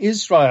from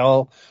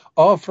Israel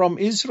are from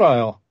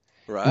Israel.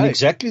 Right. And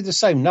exactly the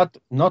same.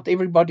 Not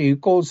everybody who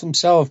calls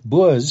themselves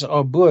Boers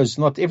are Boers.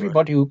 Not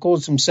everybody who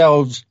calls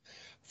themselves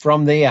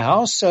from the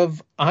house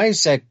of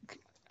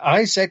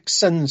Isaac's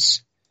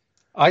sons,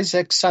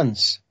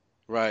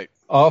 Right.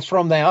 are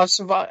from the house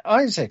of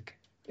Isaac.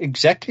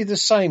 Exactly the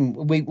same.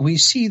 We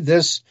see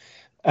this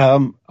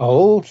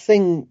whole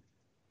thing,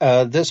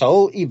 this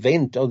whole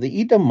event of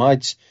the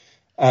Edomites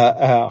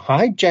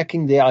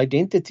hijacking the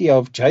identity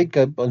of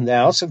Jacob and the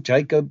house of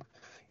Jacob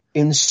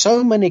in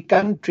so many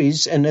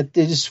countries, and it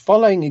is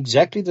following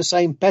exactly the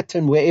same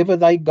pattern wherever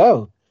they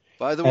go.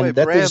 By the And way,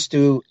 that Bram, is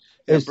to...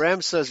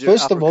 Bram says your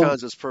first of all,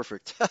 Afrikaans is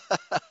perfect.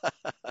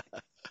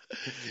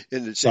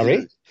 In the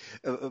sorry?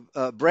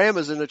 Bram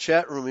is in the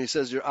chat room. He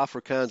says your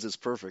Afrikaans is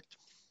perfect.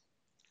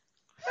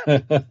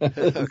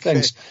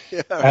 Thanks.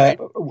 Yeah, right.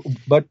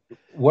 But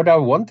what I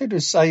wanted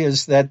to say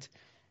is that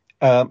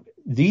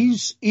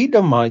these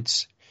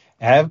Edomites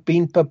have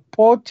been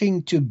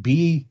purporting to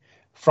be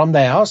from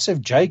the house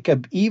of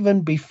Jacob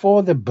even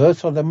before the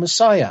birth of the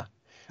Messiah.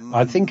 Mm-hmm.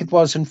 I think it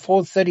was in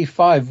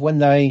 435 when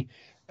they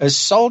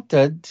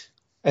assaulted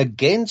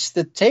against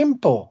the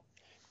temple,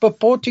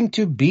 purporting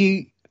to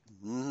be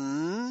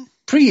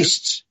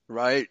priests.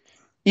 Right.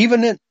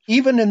 Even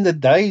in the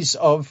days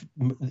of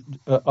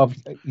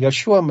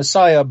Yeshua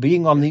Messiah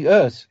being on the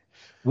earth,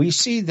 we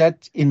see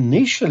that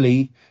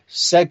initially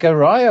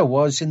Zechariah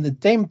was in the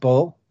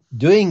temple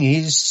doing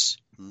his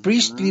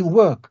priestly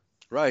work.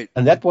 Right.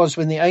 And that was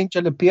when the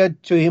angel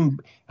appeared to him.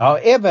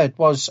 However, it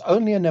was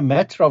only in a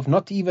matter of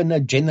not even a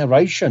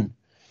generation,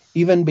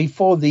 even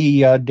before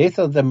the death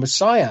of the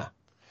Messiah,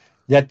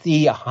 that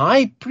the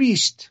high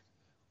priest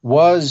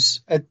was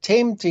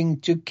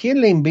attempting to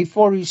kill him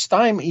before his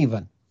time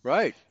even.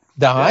 Right.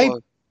 The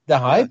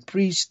high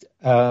priest,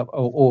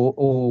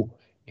 or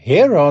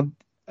Herod,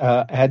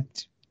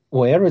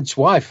 or Herod's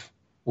wife,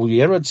 or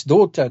Herod's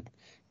daughter,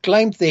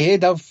 claimed the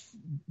head of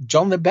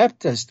John the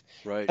Baptist.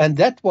 Right. And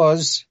that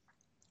was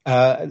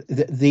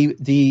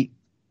the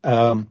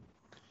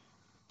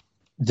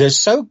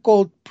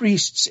so-called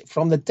priests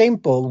from the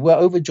temple were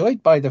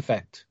overjoyed by the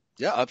fact.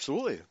 Yeah,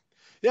 absolutely.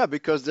 Yeah,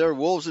 because they're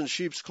wolves in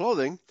sheep's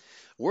clothing.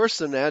 Worse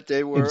than that,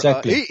 they were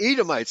Exactly.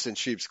 Edomites in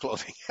sheep's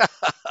clothing.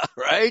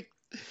 Right?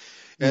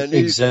 And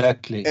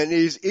Exactly.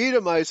 These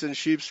Edomites in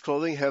sheep's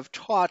clothing have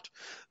taught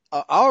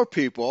our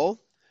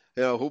people,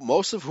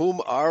 most of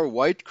whom are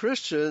white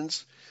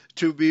Christians,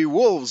 to be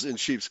wolves in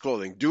sheep's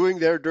clothing, doing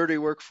their dirty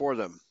work for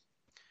them.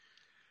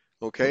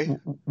 Okay?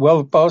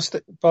 Well,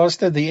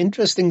 Pastor, the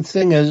interesting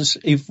thing is,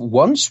 if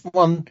once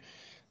one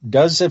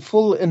does a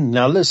full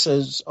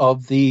analysis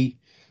of the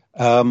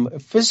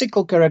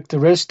physical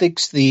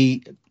characteristics,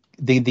 the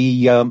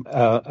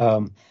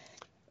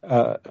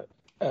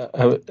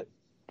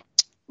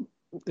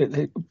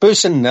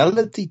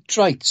personality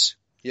traits,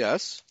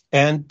 yes,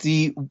 and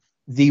the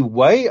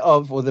way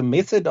of, or the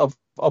method of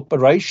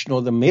operation,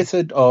 or the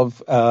method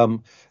of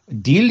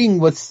dealing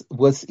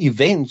with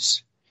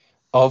events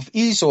of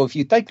Esau, if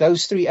you take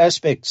those three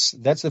aspects,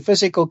 that's the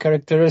physical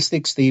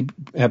characteristics, the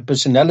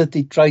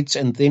personality traits,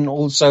 and then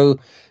also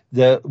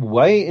the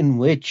way in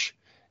which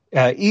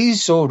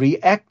Esau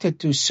reacted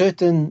to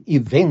certain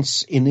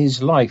events in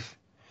his life.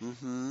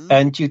 Mm-hmm.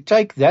 And you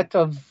take that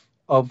of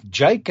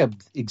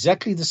Jacob,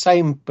 exactly the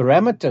same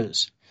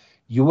parameters,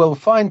 you will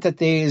find that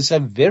there is a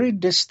very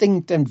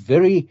distinct and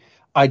very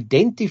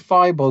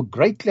identifiable,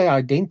 greatly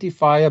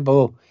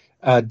identifiable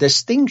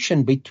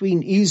distinction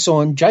between Esau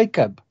and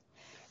Jacob.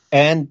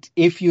 And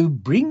if you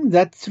bring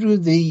that through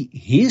the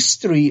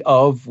history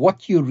of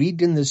what you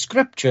read in the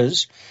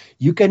scriptures,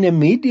 you can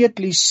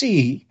immediately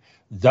see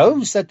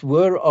those that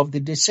were of the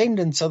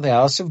descendants of the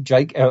house of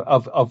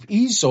of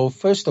Esau,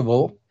 first of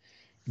all,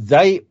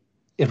 they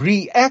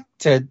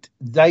reacted,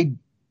 they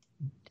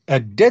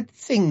did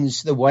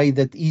things the way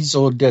that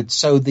Esau did.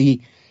 So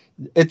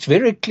it's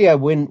very clear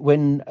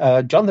when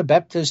John the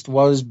Baptist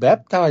was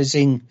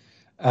baptizing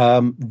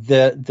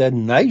the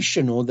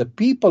nation or the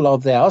people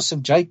of the house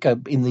of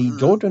Jacob in the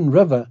Jordan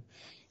River,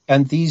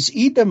 and these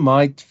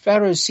Edomite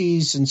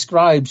Pharisees and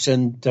scribes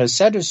and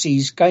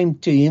Sadducees came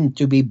to him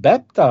to be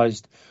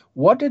baptized.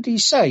 What did he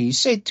say? He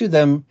said to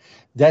them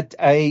that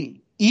a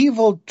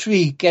evil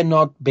tree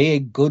cannot bear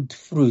good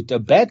fruit. A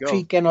bad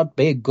tree cannot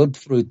bear good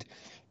fruit.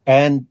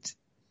 And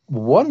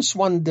once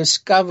one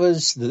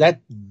discovers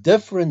that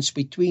difference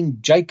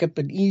between Jacob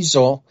and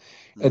Esau,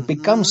 it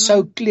becomes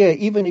so clear.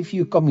 Even if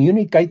you're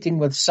communicating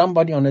with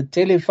somebody on a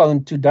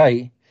telephone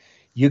today,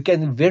 you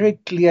can very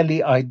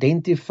clearly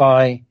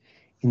identify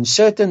in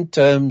certain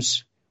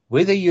terms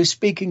whether you're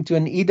speaking to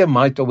an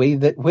Edomite or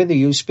whether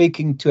you're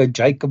speaking to a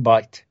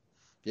Jacobite.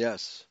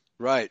 Yes,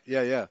 right.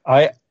 Yeah.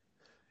 I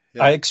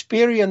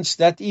experienced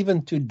that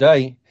even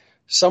today.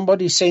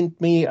 Somebody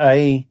sent me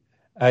a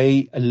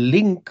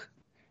link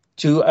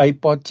to a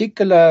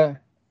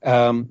particular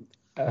a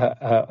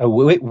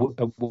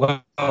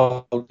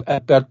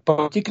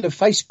particular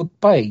Facebook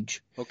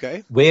page.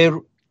 Okay. Where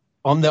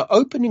on the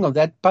opening of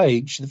that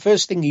page, the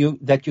first thing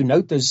that you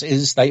notice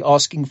is they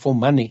asking for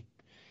money.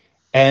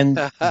 And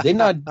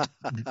then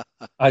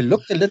I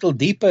looked a little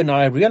deeper and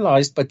I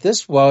realized, but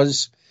this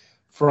was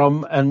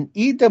from an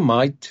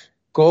Edomite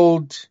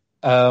called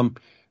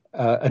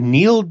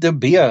Neil de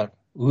Beer,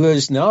 who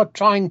is now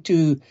trying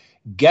to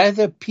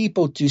gather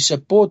people to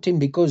support him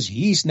because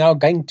he's now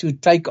going to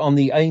take on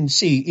the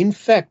ANC. In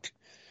fact,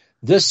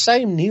 this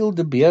same Neil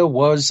de Beer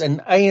was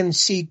an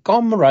ANC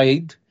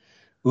comrade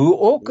who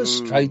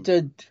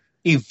orchestrated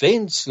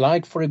events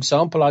like, for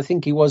example, I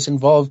think he was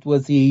involved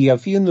with the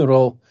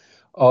funeral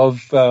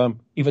of,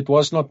 if it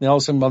was not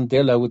Nelson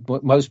Mandela,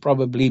 would most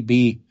probably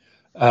be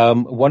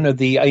one of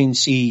the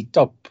ANC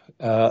top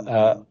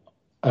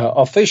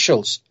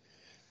officials.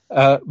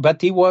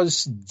 But he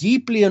was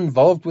deeply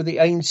involved with the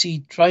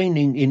ANC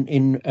training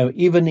in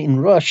even in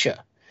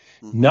Russia.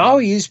 Now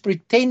he's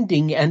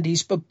pretending and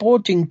he's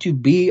purporting to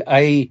be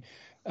a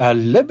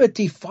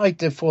liberty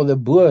fighter for the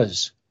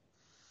Boers.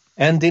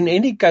 And in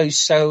any case,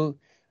 so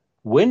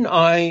when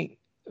I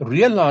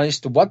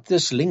realized what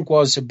this link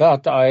was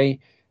about, I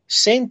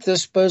sent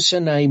this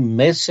person a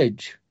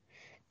message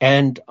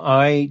and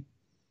I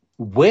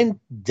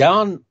went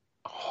down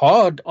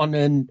hard on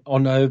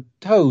her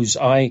toes.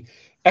 I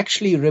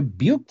actually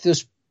rebuked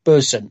this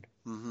person.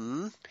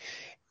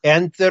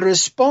 And the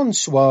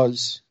response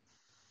was,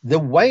 the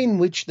way in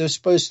which this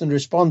person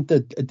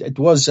responded, it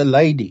was a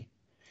lady.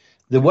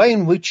 The way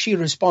in which she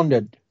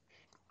responded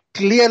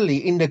clearly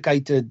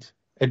indicated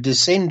a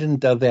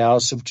descendant of the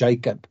house of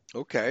Jacob.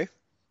 Okay.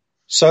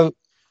 So,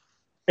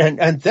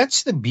 and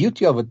that's the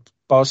beauty of it,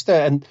 Pastor.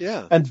 And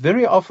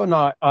very often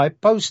I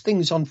post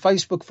things on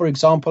Facebook, for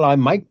example. I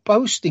make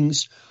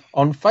postings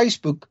on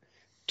Facebook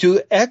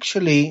to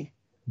actually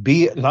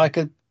be like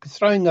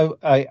throwing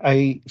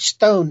a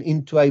stone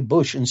into a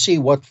bush and see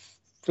what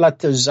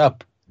flutters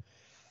up.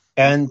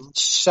 And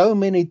so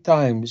many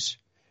times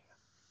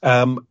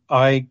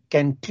I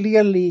can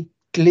clearly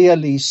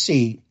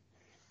see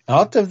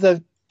out of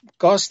the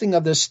casting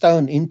of the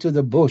stone into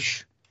the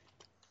bush,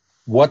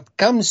 what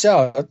comes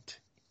out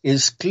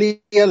is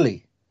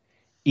clearly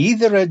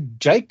either a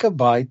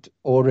Jacobite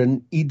or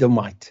an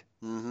Edomite.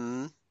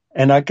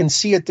 And I can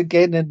see it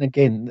again and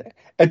again.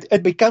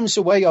 It becomes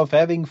a way of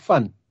having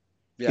fun.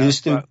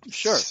 Is to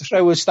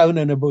throw a stone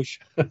in a bush.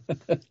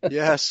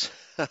 Yes.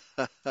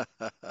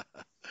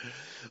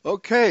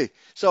 Okay.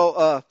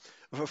 So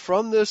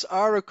from this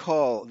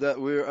article that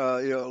we're,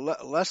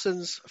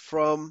 lessons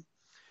from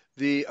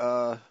the,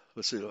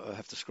 let's see, I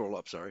have to scroll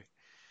up, sorry.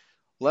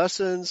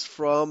 Lessons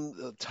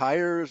from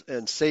Tyre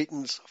and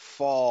Satan's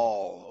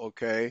Fall,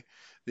 okay?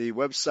 The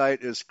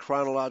website is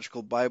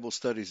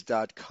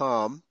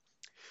chronologicalbiblestudies.com.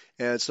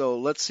 And so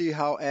let's see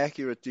how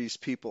accurate these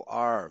people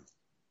are.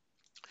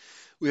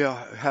 We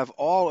have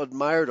all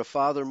admired a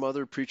father,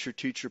 mother, preacher,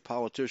 teacher,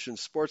 politician,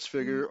 sports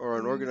figure, or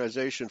an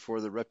organization for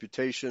their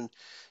reputation,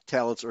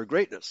 talents, or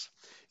greatness.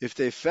 If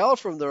they fell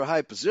from their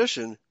high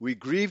position, we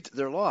grieved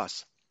their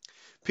loss.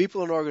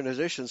 People and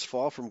organizations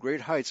fall from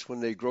great heights when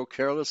they grow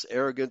careless,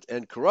 arrogant,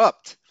 and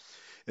corrupt.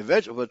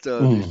 Eventually, but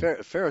the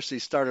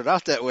Pharisees started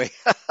out that way.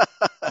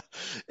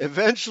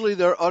 Eventually,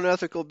 their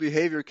unethical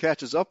behavior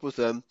catches up with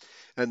them,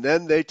 and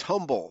then they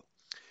tumble.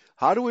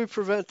 How do we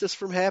prevent this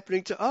from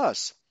happening to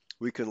us?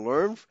 We can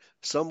learn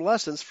some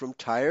lessons from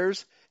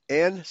Tyre's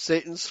and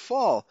Satan's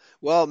fall.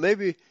 Well,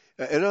 maybe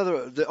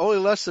the only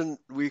lesson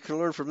we can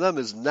learn from them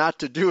is not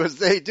to do as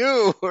they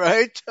do,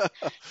 right?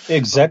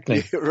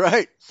 Exactly.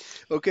 Right.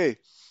 Okay.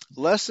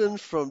 Lesson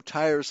from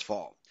Tyre's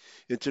fall.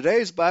 In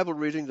today's Bible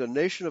reading, the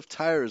nation of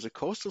Tyre is a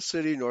coastal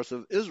city north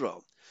of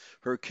Israel.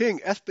 Her king,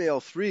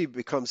 Ethbaal III,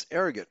 becomes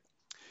arrogant.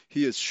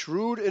 He is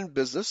shrewd in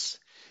business,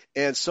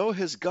 and so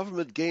his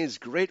government gains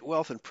great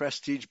wealth and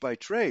prestige by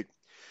trade.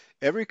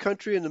 Every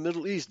country in the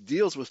Middle East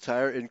deals with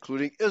Tyre,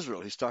 including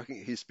Israel.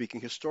 He's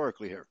speaking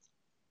historically here.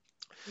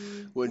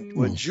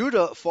 When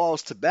Judah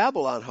falls to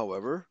Babylon,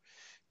 however,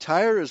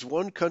 Tyre is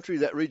one country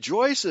that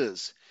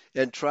rejoices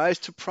and tries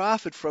to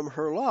profit from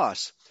her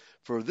loss.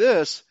 For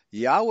this,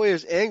 Yahweh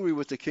is angry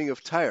with the king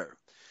of Tyre.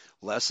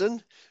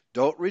 Lesson: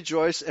 don't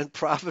rejoice and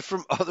profit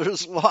from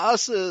others'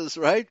 losses,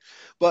 right?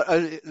 But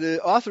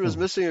the author is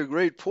missing a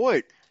great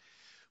point.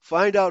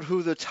 Find out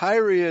who the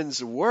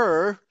Tyrians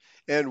were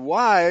and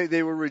why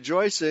they were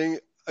rejoicing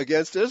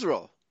against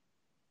Israel.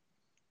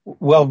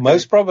 Well,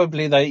 most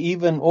probably they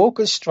even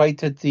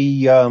orchestrated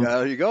the.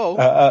 There you go.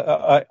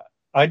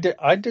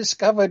 I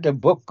discovered a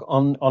book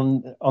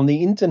on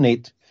the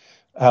internet,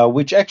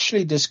 which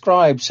actually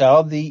describes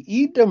how the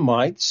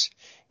Edomites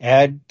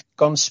had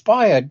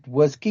conspired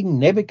with King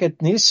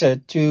Nebuchadnezzar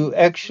to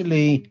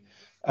actually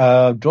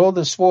draw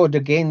the sword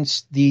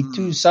against the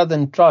two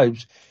southern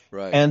tribes.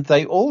 Right. And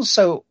they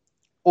also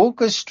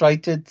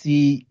orchestrated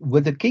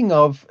with the king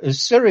of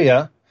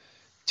Assyria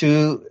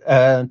to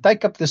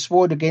take up the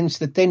sword against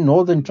the 10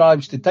 northern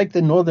tribes, to take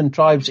the northern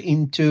tribes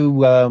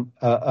into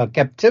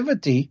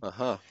captivity,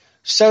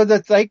 so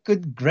that they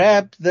could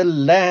grab the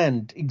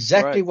land,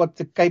 exactly what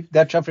the Cape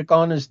Dutch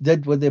Afrikaners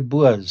did with their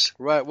Boers.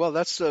 Right. Well,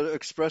 that's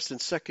expressed in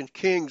 2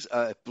 Kings,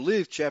 I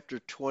believe, chapter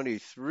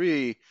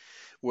 23,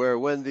 where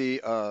when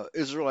the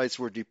Israelites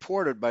were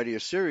deported by the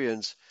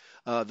Assyrians,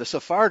 the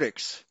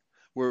Sephardics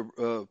were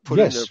put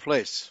in their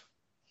place.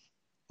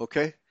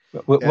 Okay?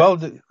 Well,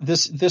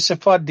 the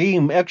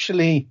Sephardim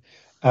actually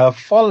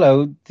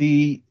followed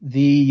the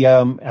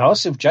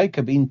house of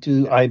Jacob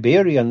into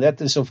Iberia, and that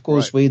is, of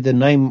course, where the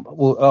name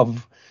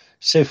of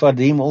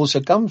Sephardim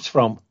also comes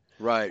from.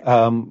 Right.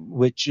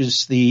 Which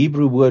is the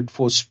Hebrew word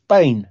for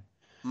Spain.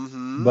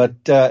 But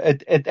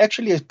it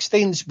actually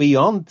extends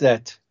beyond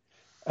that.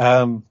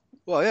 Well,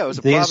 yeah, it was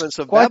a province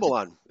of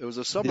Babylon. It was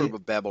a suburb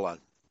of Babylon.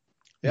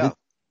 Yeah.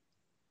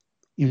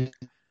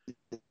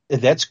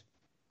 That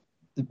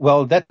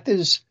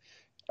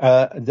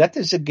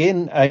is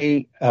again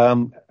a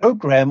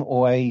program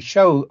or a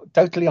show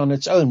totally on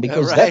its own,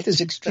 because that is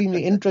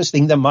extremely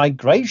interesting. The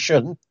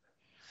migration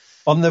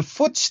on the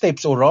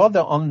footsteps, or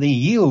rather on the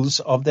heels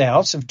of the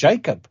house of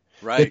Jacob,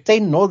 the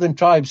 10 northern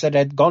tribes that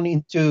had gone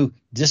into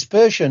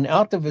dispersion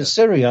out of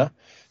Assyria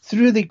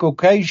through the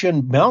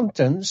Caucasian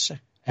mountains,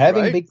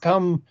 having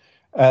become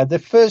the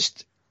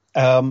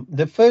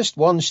first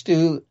ones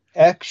to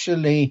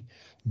actually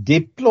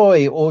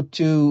deploy or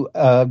to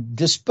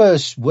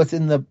disperse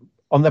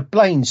on the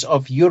plains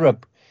of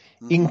Europe,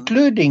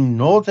 including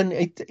northern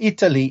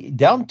Italy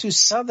down to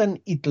southern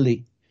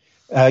Italy.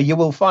 You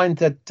will find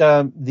that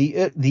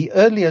the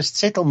earliest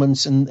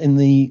settlements in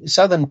the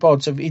southern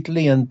parts of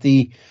Italy and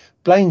the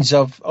plains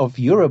of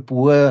Europe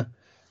were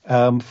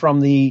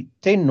from the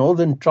 10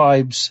 northern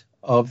tribes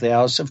of the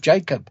house of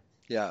Jacob.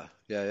 Yeah.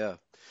 2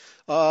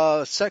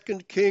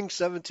 Kings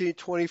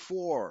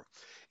 17:24.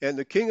 And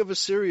the king of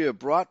Assyria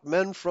brought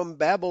men from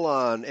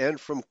Babylon, and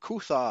from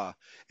Cutha,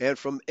 and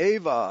from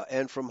Ava,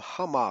 and from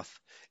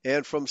Hamath,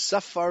 and from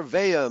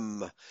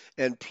Sepharvaim,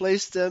 and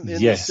placed them in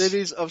the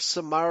cities of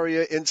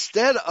Samaria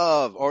instead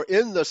of, or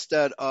in the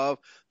stead of,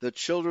 the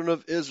children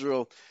of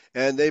Israel.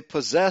 And they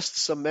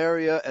possessed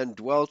Samaria and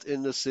dwelt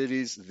in the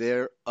cities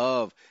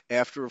thereof,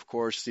 after, of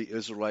course, the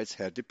Israelites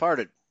had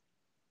departed.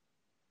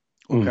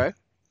 Okay?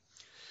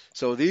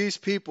 So these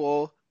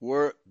people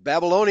were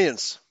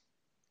Babylonians.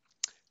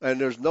 And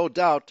there's no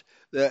doubt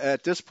that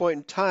at this point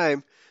in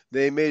time,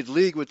 they made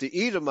league with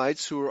the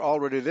Edomites, who were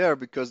already there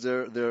because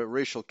they're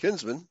racial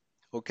kinsmen.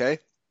 Okay?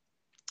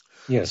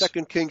 Yes.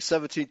 2 Kings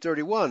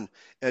 17:31.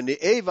 And the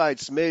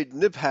Avites made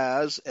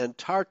Nibhaz and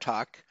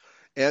Tartak,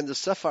 and the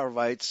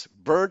Sepharvites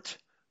burnt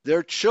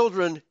their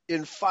children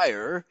in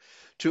fire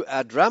to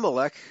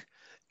Adramelech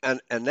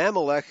and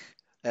Anamelech,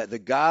 the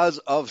gods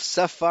of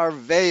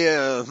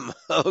Sepharvaim.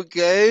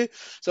 Okay?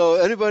 So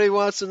anybody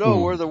wants to know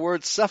where the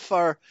word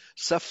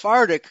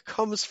Sephardic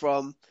comes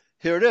from,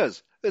 here it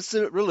is. It's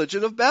the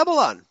religion of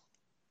Babylon.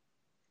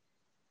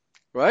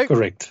 Right?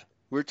 Correct.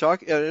 We're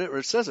talking,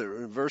 it says it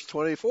in verse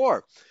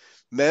 24.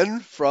 Men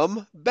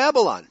from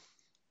Babylon.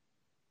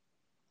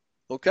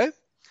 Okay?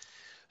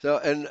 So,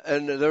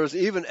 and there's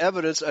even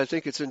evidence, I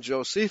think it's in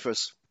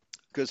Josephus,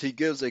 because he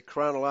gives a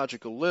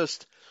chronological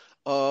list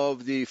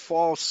of the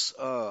false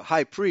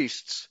high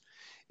priests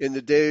in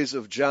the days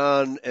of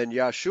John and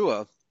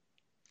Yeshua,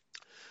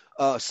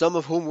 some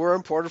of whom were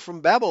imported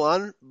from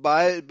Babylon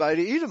by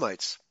the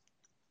Edomites.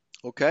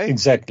 Okay?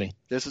 Exactly.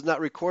 This is not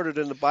recorded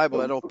in the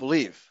Bible, I don't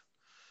believe.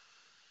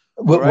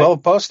 Well,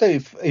 Pastor,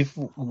 if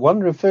one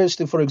refers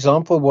to, for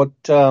example, what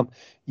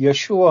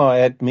Yeshua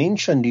had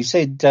mentioned, he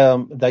said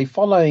they're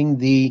following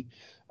the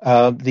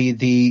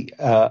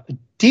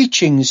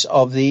teachings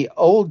of the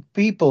old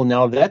people.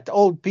 Now, that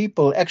old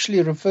people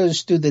actually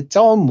refers to the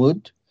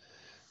Talmud,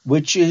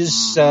 which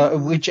is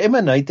which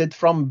emanated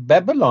from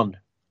Babylon.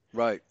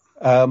 Right.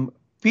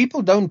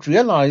 people don't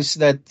realize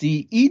that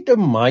the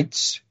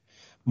Edomites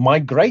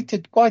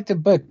migrated quite a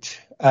bit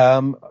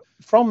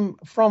from,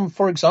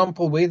 for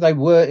example, where they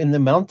were in the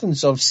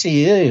mountains of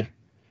Seir.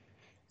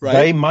 Right.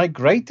 They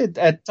migrated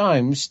at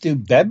times to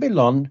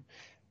Babylon,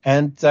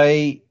 and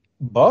they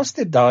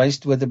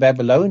bastardized with the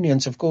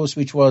Babylonians, of course,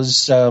 which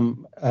was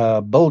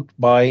built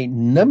by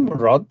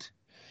Nimrod,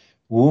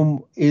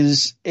 whom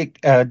is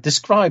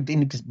described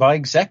by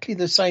exactly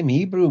the same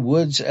Hebrew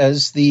words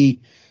as the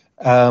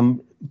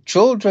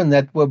children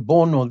that were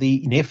born, or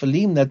the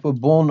Nephilim that were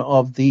born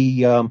of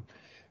the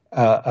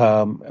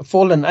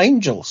fallen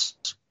angels.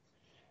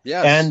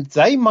 Yes. And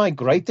they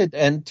migrated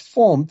and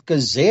formed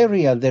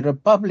Khazaria, the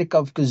Republic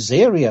of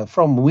Khazaria,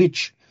 from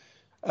which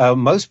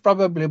most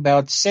probably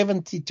about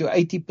 70 to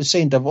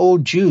 80% of all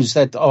Jews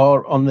that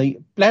are on the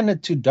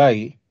planet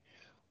today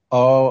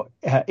are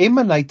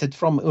emanated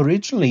from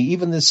originally.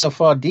 Even the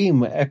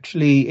Sephardim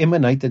actually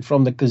emanated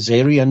from the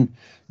Khazarian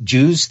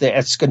Jews. The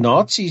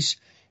Ashkenazis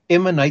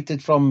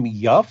emanated from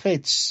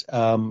Japhet's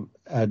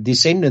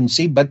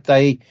descendancy, but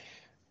they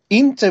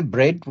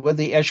interbred with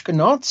the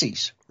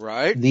Ashkenazis.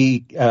 Right.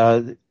 The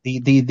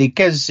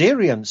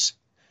Khazarians,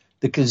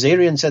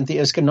 and the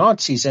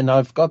Ashkenazis, and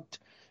I've got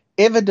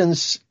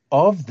evidence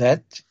of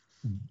that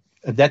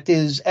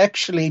is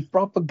actually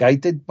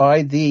propagated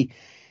by the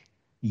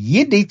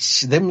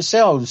Yiddish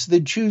themselves.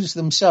 The Jews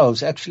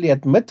themselves actually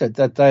admitted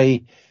that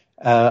they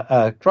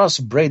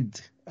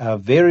crossbred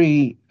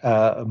very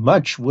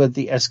much with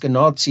the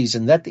Ashkenazis,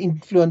 and that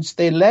influenced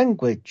their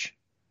language.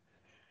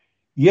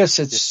 Yes,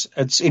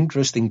 it's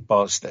interesting,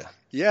 Pastor.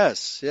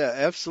 Yes, yeah,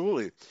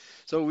 absolutely.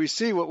 So we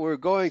see what we're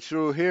going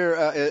through here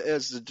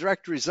as the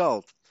direct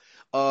result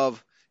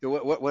of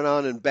what went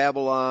on in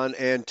Babylon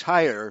and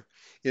Tyre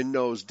in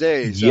those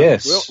days.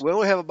 Yes. We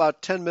only have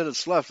about 10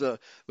 minutes left.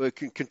 We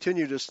can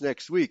continue this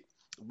next week.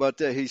 But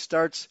he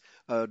starts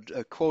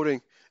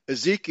quoting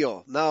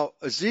Ezekiel. Now,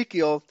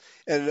 Ezekiel,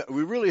 and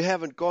we really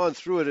haven't gone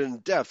through it in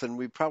depth, and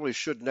we probably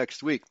should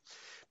next week,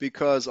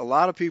 because a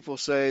lot of people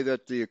say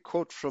that the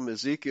quote from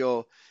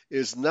Ezekiel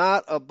is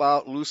not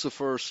about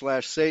Lucifer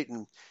 /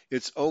 Satan.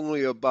 It's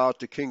only about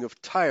the king of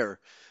Tyre.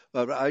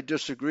 But I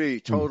disagree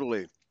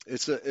totally.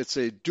 It's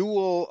a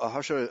dual.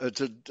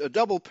 It's a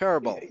double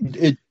parable.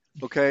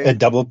 Okay. A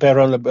double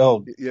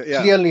parallel.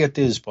 Yeah. Clearly, it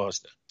is,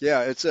 Pastor.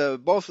 Yeah, it's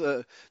both.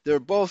 They're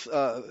both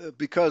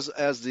because,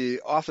 as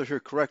the author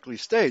here correctly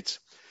states,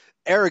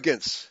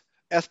 arrogance.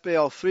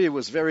 Ethbaal 3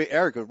 was very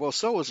arrogant. Well,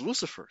 so was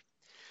Lucifer.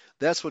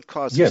 That's what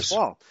caused his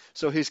fall.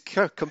 So he's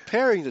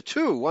comparing the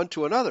two, one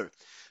to another.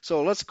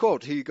 So let's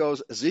quote. He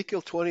goes,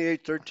 Ezekiel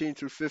 28:13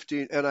 through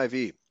 15,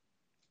 NIV.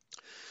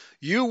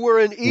 You were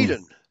in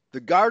Eden,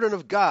 the garden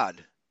of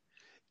God.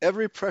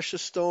 Every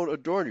precious stone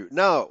adorned you.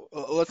 Now,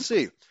 let's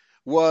see.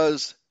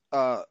 Was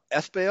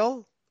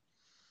Ethbaal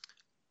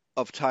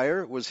of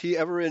Tyre, was he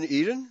ever in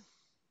Eden?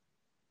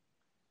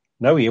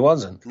 No, he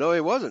wasn't. No, he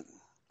wasn't.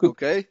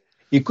 Okay.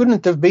 He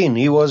couldn't have been.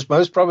 He was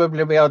most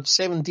probably about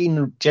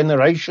 17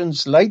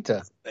 generations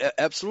later.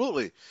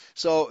 Absolutely.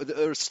 So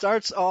it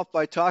starts off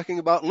by talking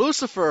about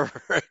Lucifer,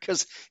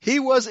 because he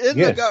was in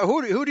the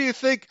garden. Who do you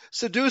think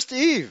seduced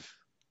Eve?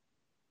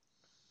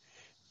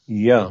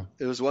 Yeah.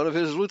 It was one of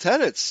his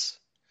lieutenants,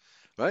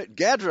 right?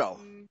 Gadriel,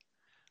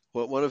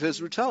 one of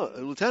his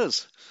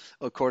lieutenants,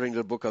 according to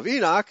the book of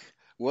Enoch,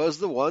 was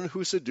the one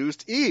who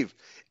seduced Eve.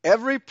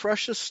 Every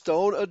precious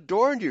stone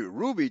adorned you: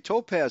 ruby,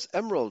 topaz,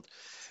 emerald,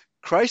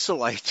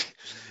 chrysolite,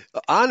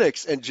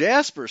 onyx, and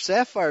jasper,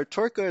 sapphire,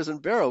 turquoise,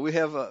 and beryl. We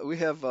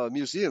have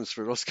museums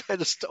for those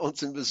kind of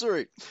stones in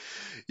Missouri.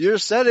 Your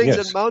settings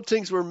and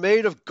mountings were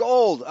made of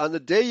gold. On the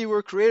day you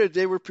were created,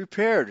 they were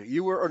prepared.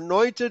 You were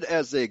anointed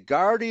as a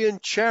guardian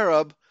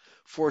cherub,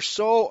 for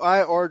so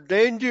I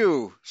ordained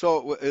you.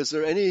 So is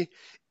there any,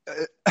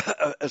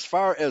 as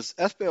far as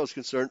Ethbaal is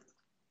concerned,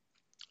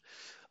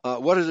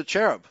 what is a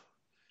cherub?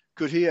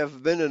 Could he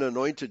have been an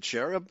anointed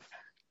cherub?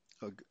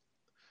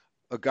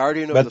 A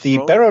guardian of the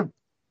throne?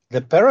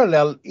 The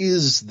parallel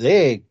is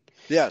there.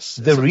 Yes.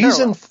 The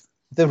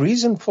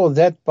reason for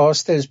that,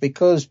 Pastor, is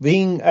because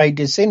being a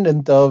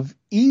descendant of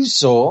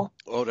Esau.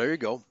 Oh, there you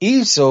go.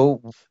 Esau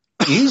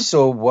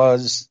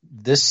was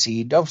the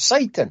seed of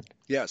Satan.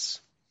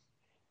 Yes.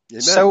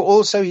 Amen. So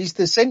also his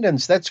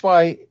descendants. That's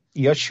why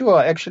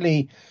Yeshua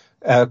actually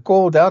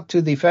called out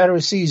to the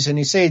Pharisees, and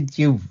he said,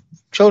 "You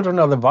children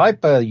of the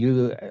viper,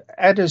 you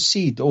adder's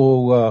seed,"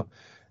 or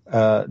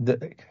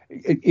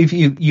if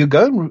you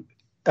go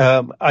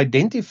and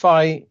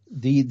identify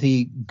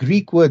the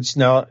Greek words.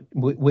 Now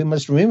we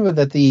must remember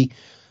that the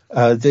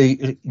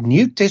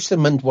New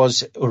Testament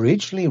was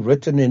originally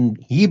written in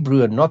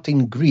Hebrew and not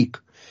in Greek.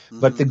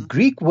 But the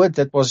Greek word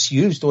that was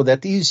used, or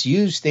that is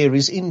used there,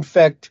 is in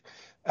fact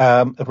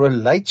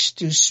relates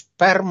to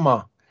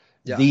sperma,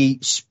 the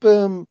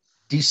sperm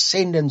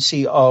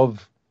descendancy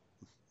of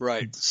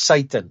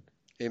Satan.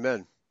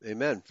 Amen.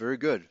 Amen. Very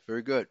good.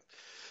 Very good.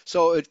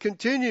 So it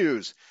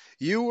continues.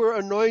 You were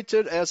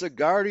anointed as a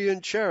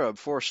guardian cherub,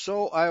 for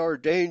so I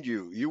ordained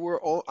you. You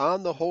were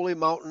on the holy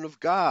mountain of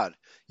God.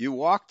 You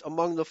walked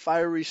among the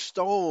fiery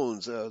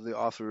stones. The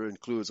author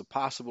includes a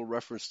possible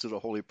reference to the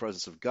holy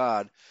presence of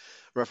God,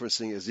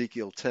 referencing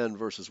Ezekiel 10,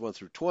 verses 1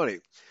 through 20.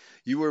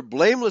 You were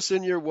blameless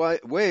in your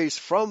ways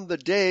from the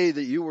day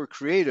that you were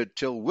created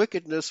till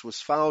wickedness was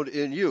found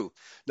in you.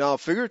 Now,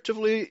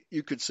 figuratively,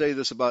 you could say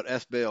this about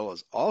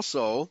Ethbaal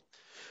also,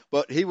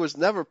 but he was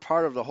never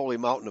part of the holy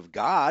mountain of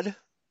God.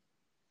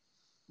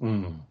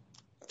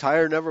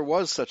 Tyre never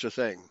was such a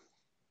thing,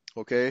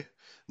 okay?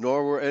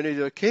 Nor were any of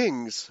the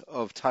kings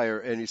of Tyre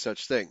any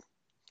such thing,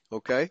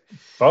 okay?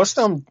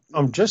 Pastor,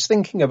 I'm just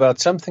thinking about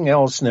something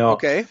else now.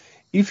 Okay.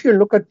 If you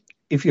look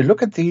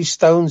at these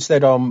stones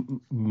that are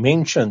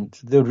mentioned,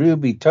 the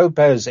ruby,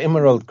 topaz,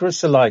 emerald,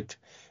 chrysolite,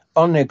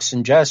 onyx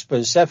and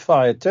jasper,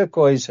 sapphire,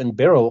 turquoise and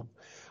beryl,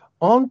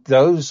 aren't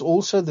those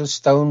also the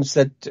stones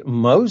that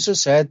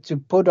Moses had to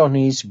put on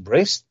his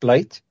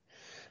breastplate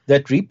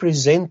that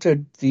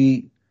represented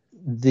the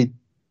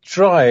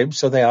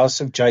tribes of the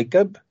house of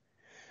Jacob?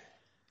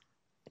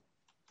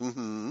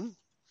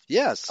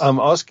 Yes. I'm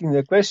asking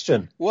the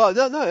question. Well,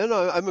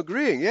 no, I'm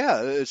agreeing.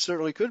 Yeah, it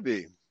certainly could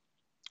be.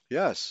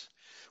 Yes.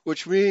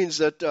 Which means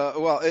that,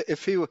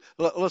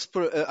 let's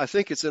put it, I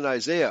think it's in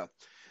Isaiah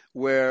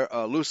where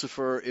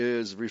Lucifer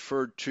is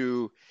referred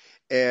to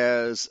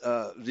as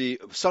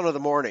the son of the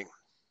morning.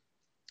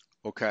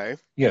 Okay?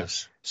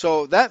 Yes.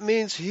 So that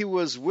means he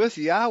was with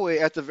Yahweh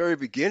at the very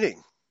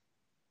beginning.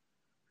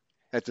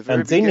 At the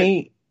very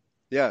beginning.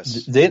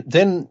 Yes.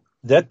 Then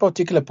that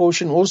particular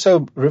portion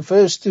also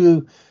refers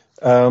to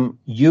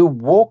you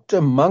walked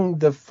among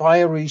the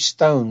fiery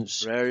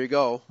stones. There you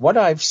go. What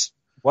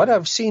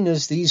I've seen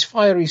is these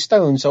fiery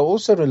stones are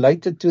also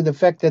related to the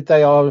fact that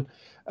they are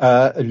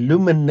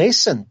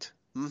luminescent.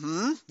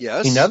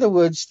 Yes. In other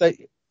words,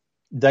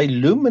 they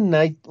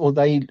illuminate or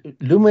they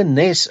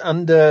luminesce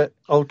under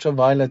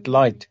ultraviolet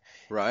light.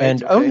 Right.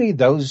 And only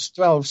those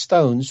 12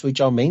 stones,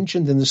 which are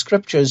mentioned in the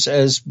scriptures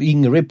as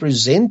being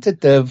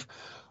representative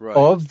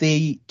of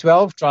the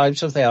 12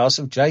 tribes of the house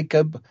of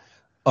Jacob,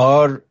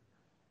 are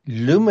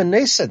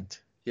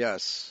luminescent.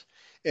 Yes.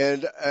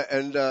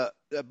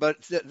 But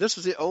this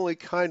is the only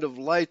kind of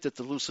light that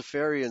the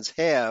Luciferians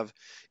have,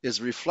 is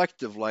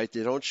reflective light.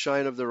 They don't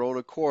shine of their own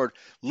accord.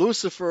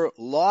 Lucifer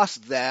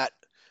lost that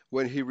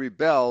when he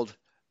rebelled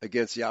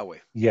against Yahweh.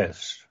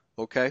 Yes.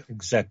 Okay?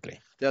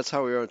 Exactly. That's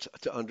how we are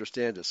to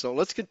understand it. So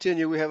let's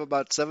continue. We have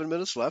about 7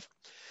 minutes left.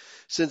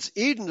 Since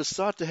Eden is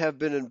thought to have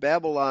been in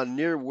Babylon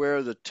near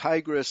where the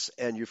Tigris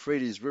and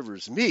Euphrates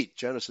rivers meet,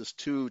 Genesis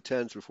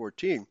 2:10 through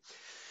 14,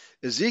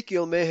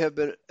 Ezekiel may have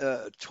been,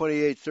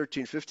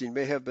 28:13-15,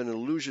 may have been an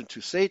allusion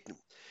to Satan.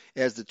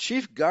 As the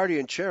chief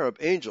guardian cherub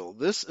angel,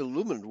 this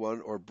illumined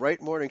one, or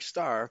bright morning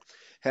star,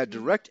 had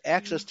direct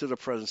access to the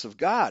presence of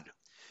God.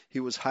 He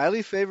was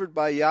highly favored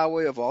by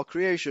Yahweh of all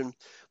creation,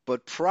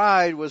 but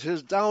pride was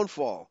his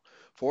downfall.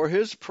 For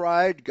his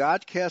pride,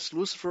 God cast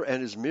Lucifer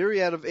and his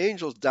myriad of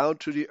angels down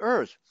to the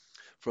earth.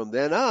 From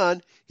then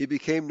on, he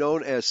became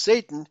known as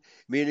Satan,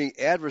 meaning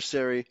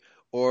adversary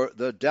or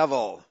the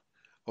devil.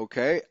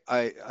 Okay,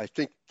 I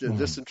think that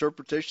this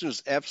interpretation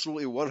is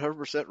absolutely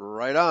 100%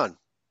 right on.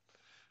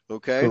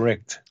 Okay?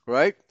 Correct.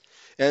 Right?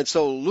 And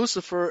so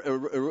Lucifer,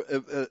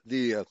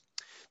 the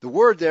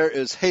word there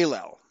is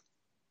Halel.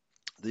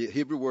 The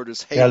Hebrew word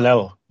is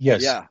Halel.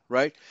 Yes. Yeah,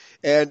 right.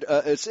 And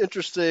it's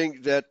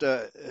interesting that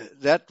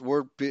that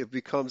word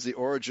becomes the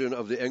origin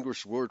of the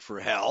English word for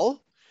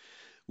hell,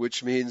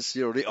 which means,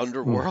 the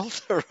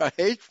underworld,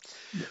 right?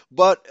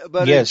 But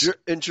yes.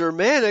 in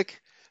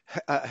Germanic,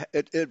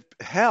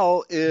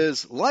 hell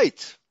is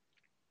light.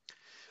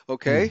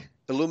 Okay,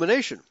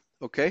 illumination.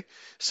 Okay,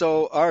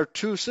 so our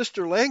two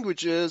sister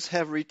languages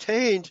have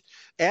retained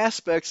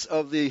aspects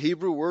of the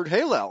Hebrew word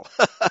Halel.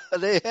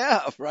 They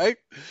have, right?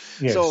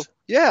 Yes. So,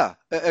 yeah,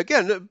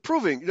 again,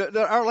 proving that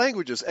our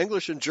languages,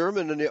 English and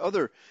German and the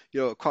other,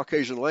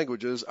 Caucasian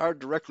languages, are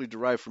directly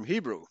derived from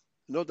Hebrew.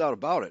 No doubt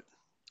about it.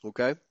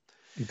 Okay?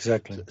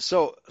 Exactly.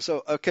 So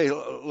okay,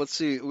 let's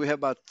see. We have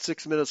about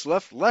 6 minutes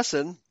left.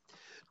 Lesson: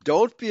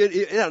 don't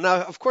be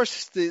now, of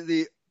course,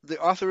 the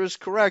author is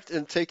correct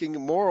in taking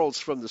morals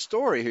from the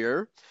story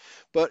here,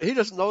 but he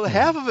doesn't know the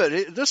half of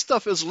it. This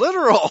stuff is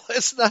literal.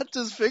 It's not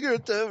just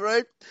figurative,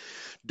 right?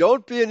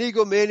 Don't be an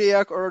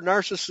egomaniac or a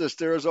narcissist.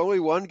 There is only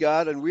one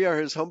God, and we are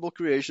his humble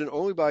creation.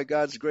 Only by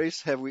God's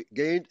grace have we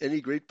gained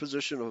any great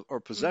position or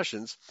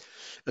possessions,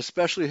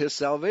 especially his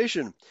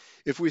salvation.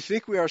 If we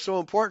think we are so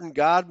important,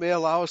 God may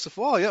allow us to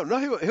fall. Yeah,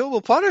 no, he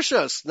will punish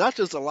us, not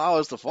just allow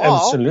us to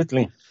fall.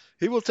 Absolutely.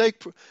 He will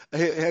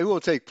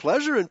take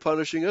pleasure in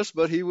punishing us,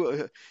 but he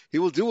will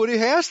do what he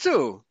has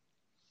to.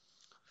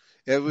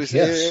 And we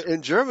say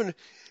in German,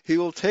 he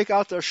will take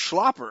out the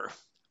Schlapper,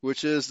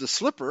 which is the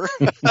slipper,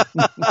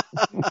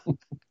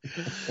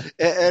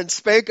 and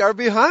spank our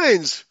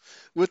behinds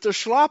with the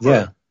Schlapper.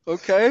 Yeah.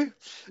 Okay,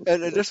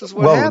 and this is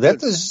what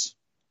happens.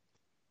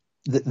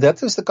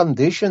 That is the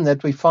condition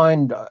that we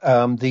find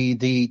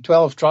the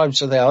 12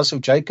 tribes of the house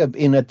of Jacob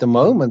in at the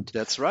moment.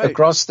 That's right.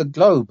 Across the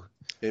globe.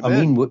 Amen. I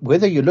mean,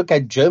 whether you look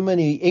at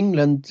Germany,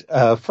 England,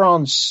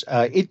 France,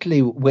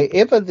 Italy,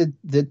 wherever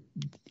the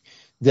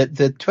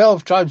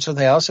 12 tribes of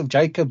the house of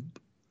Jacob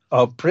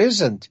are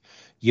present,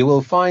 you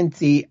will find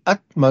the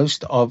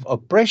utmost of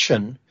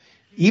oppression,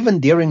 even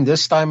during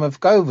this time of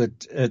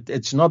COVID.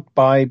 It's not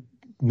by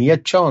mere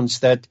chance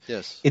that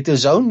Yes. it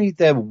is only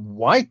the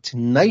white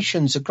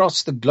nations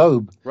across the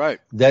globe Right.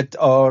 that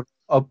are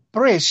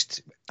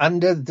oppressed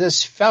under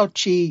this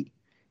Fauci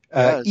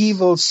Yes.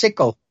 evil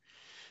sickle.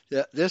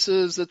 Yeah, this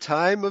is the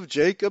time of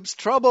Jacob's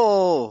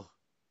trouble.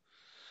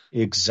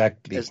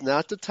 Exactly. It's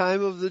not the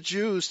time of the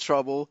Jews'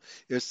 trouble.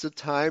 It's the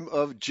time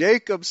of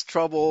Jacob's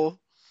trouble.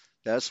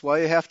 That's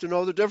why you have to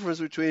know the difference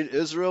between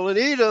Israel and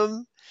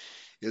Edom.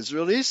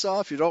 Israel and Esau,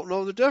 if you don't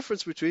know the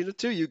difference between the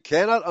two, you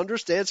cannot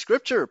understand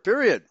Scripture,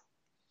 period.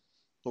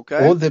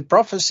 Okay? Or the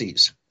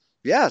prophecies.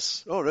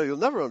 Yes. Oh, no, you'll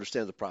never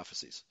understand the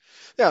prophecies.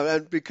 Yeah,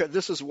 and because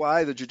this is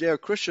why the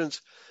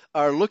Judeo-Christians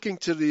are looking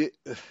to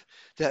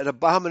that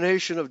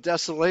abomination of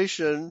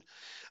desolation,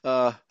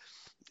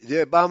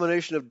 the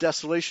abomination of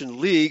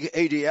desolation league,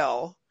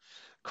 ADL,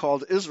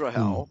 called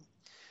Israel,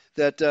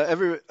 that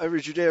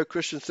every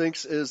Judeo-Christian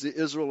thinks is the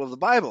Israel of the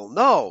Bible.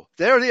 No,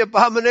 they're the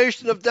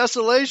abomination of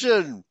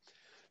desolation.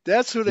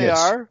 That's who they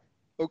are.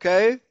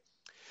 Okay?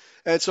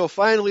 And so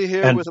finally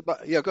here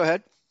go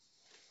ahead.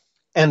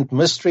 And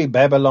Mystery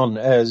Babylon,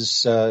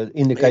 as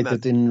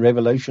indicated in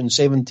Revelation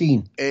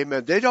 17.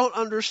 Amen. They don't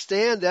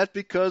understand that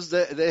because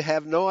they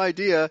have no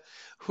idea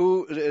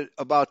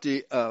about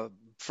the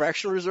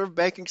fractional reserve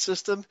banking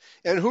system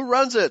and who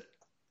runs it.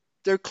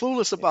 They're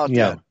clueless about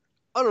that.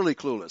 Utterly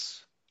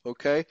clueless.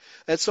 Okay?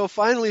 And so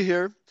finally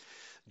here,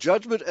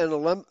 judgment and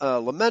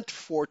lament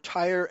for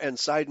Tyre and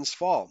Sidon's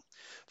fall.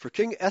 For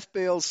King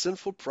Ethbaal's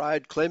sinful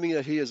pride, claiming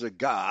that he is a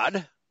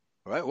god.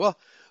 All right? Well,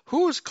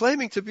 who's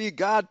claiming to be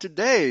God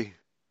today?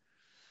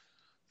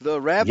 The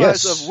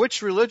rabbis of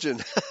which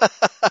religion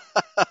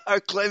are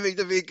claiming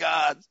to be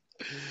God?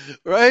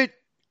 Right?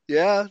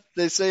 Yeah,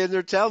 they say in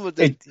their Talmud.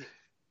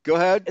 Go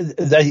ahead.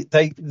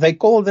 They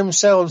call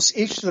themselves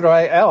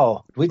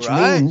Israel, which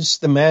means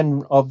the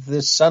man of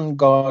the sun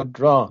god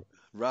Ra.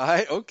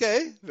 Right.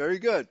 Okay. Very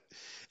good.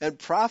 And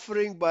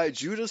profiting by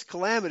Judah's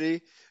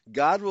calamity,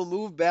 God will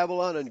move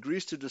Babylon and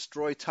Greece to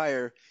destroy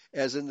Tyre,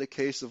 as in the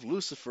case of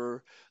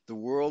Lucifer. The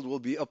world will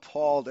be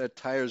appalled at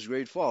Tyre's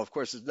great fall. Of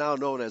course, it's now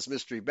known as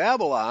Mystery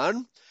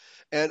Babylon.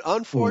 And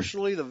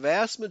unfortunately, the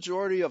vast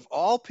majority of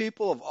all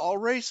people of all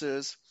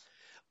races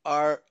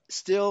are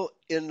still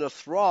in the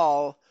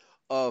thrall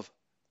of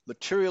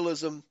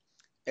materialism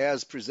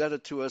as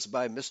presented to us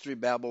by Mystery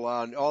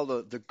Babylon. All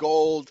the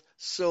gold,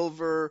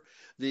 silver,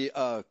 the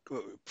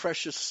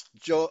precious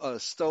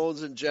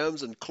stones and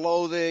gems and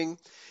clothing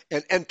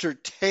and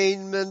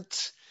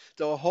entertainment,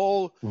 the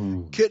whole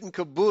kit and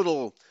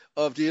caboodle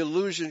of the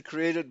illusion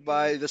created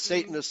by the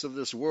Satanists of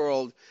this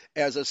world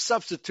as a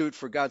substitute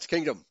for God's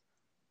kingdom.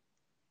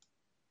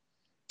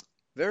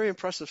 Very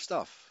impressive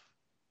stuff,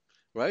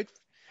 right?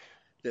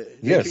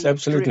 Yes,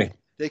 absolutely.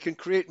 They can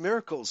create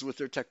miracles with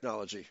their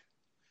technology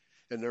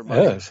and their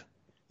money.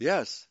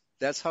 Yes,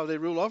 that's how they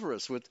rule over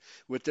us, with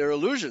their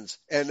illusions.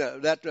 And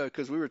that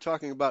because we were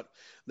talking about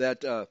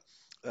that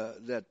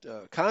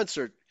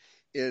concert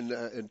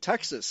in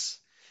Texas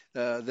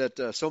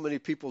that so many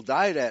people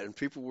died at, and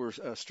people were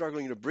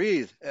struggling to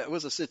breathe. It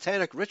was a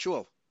satanic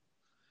ritual.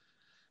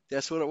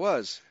 That's what it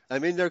was. I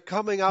mean, they're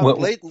coming out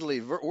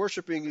blatantly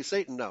worshiping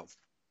Satan now.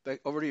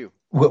 Back over to you.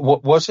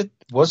 Was it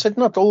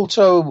not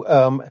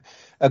also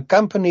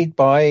accompanied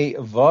by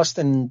vast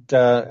and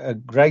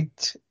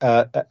great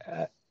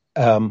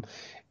Project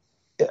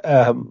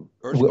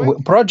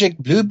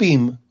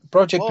Bluebeam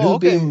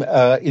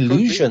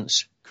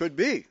illusions? Could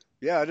be.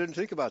 Yeah, I didn't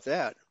think about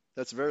that.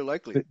 That's very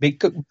likely.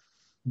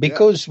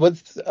 Because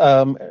with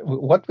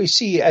what we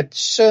see at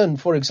CERN,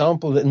 for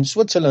example, in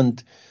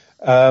Switzerland,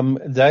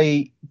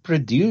 they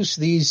produce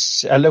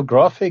these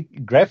graphic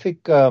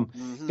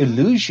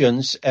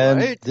illusions,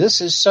 and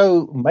this is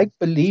so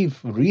make-believe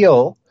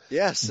real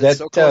that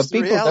so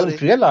people don't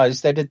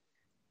realize that it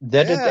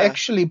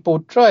actually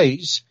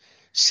portrays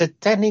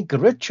satanic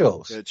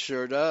rituals. It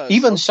sure does.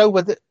 Even so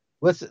with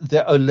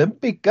the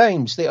Olympic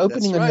Games, the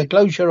opening and the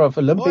closure of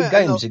Olympic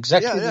Games,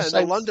 exactly the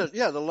same.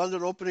 The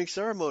London opening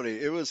ceremony.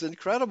 It was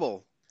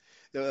incredible.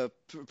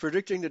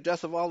 Predicting the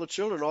death of all the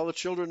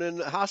children in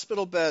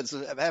hospital beds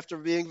after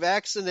being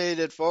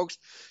vaccinated, folks.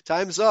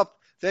 Time's up.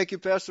 Thank you,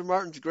 Pastor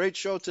Martin. Great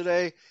show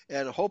today,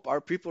 and I hope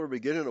our people are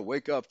beginning to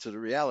wake up to the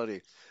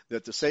reality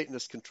that the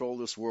Satanists control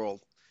this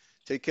world.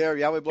 Take care.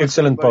 Yahweh bless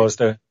Excellent, everybody.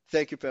 Pastor.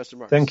 Thank you, Pastor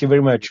Martin. Thank you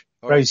very much.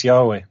 Praise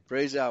Yahweh.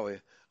 Praise Yahweh.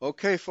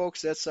 Okay,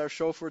 folks, that's our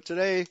show for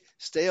today.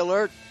 Stay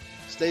alert,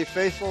 stay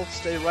faithful,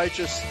 stay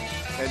righteous,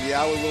 and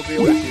Yahweh will be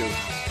with you.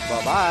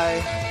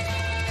 Bye-bye.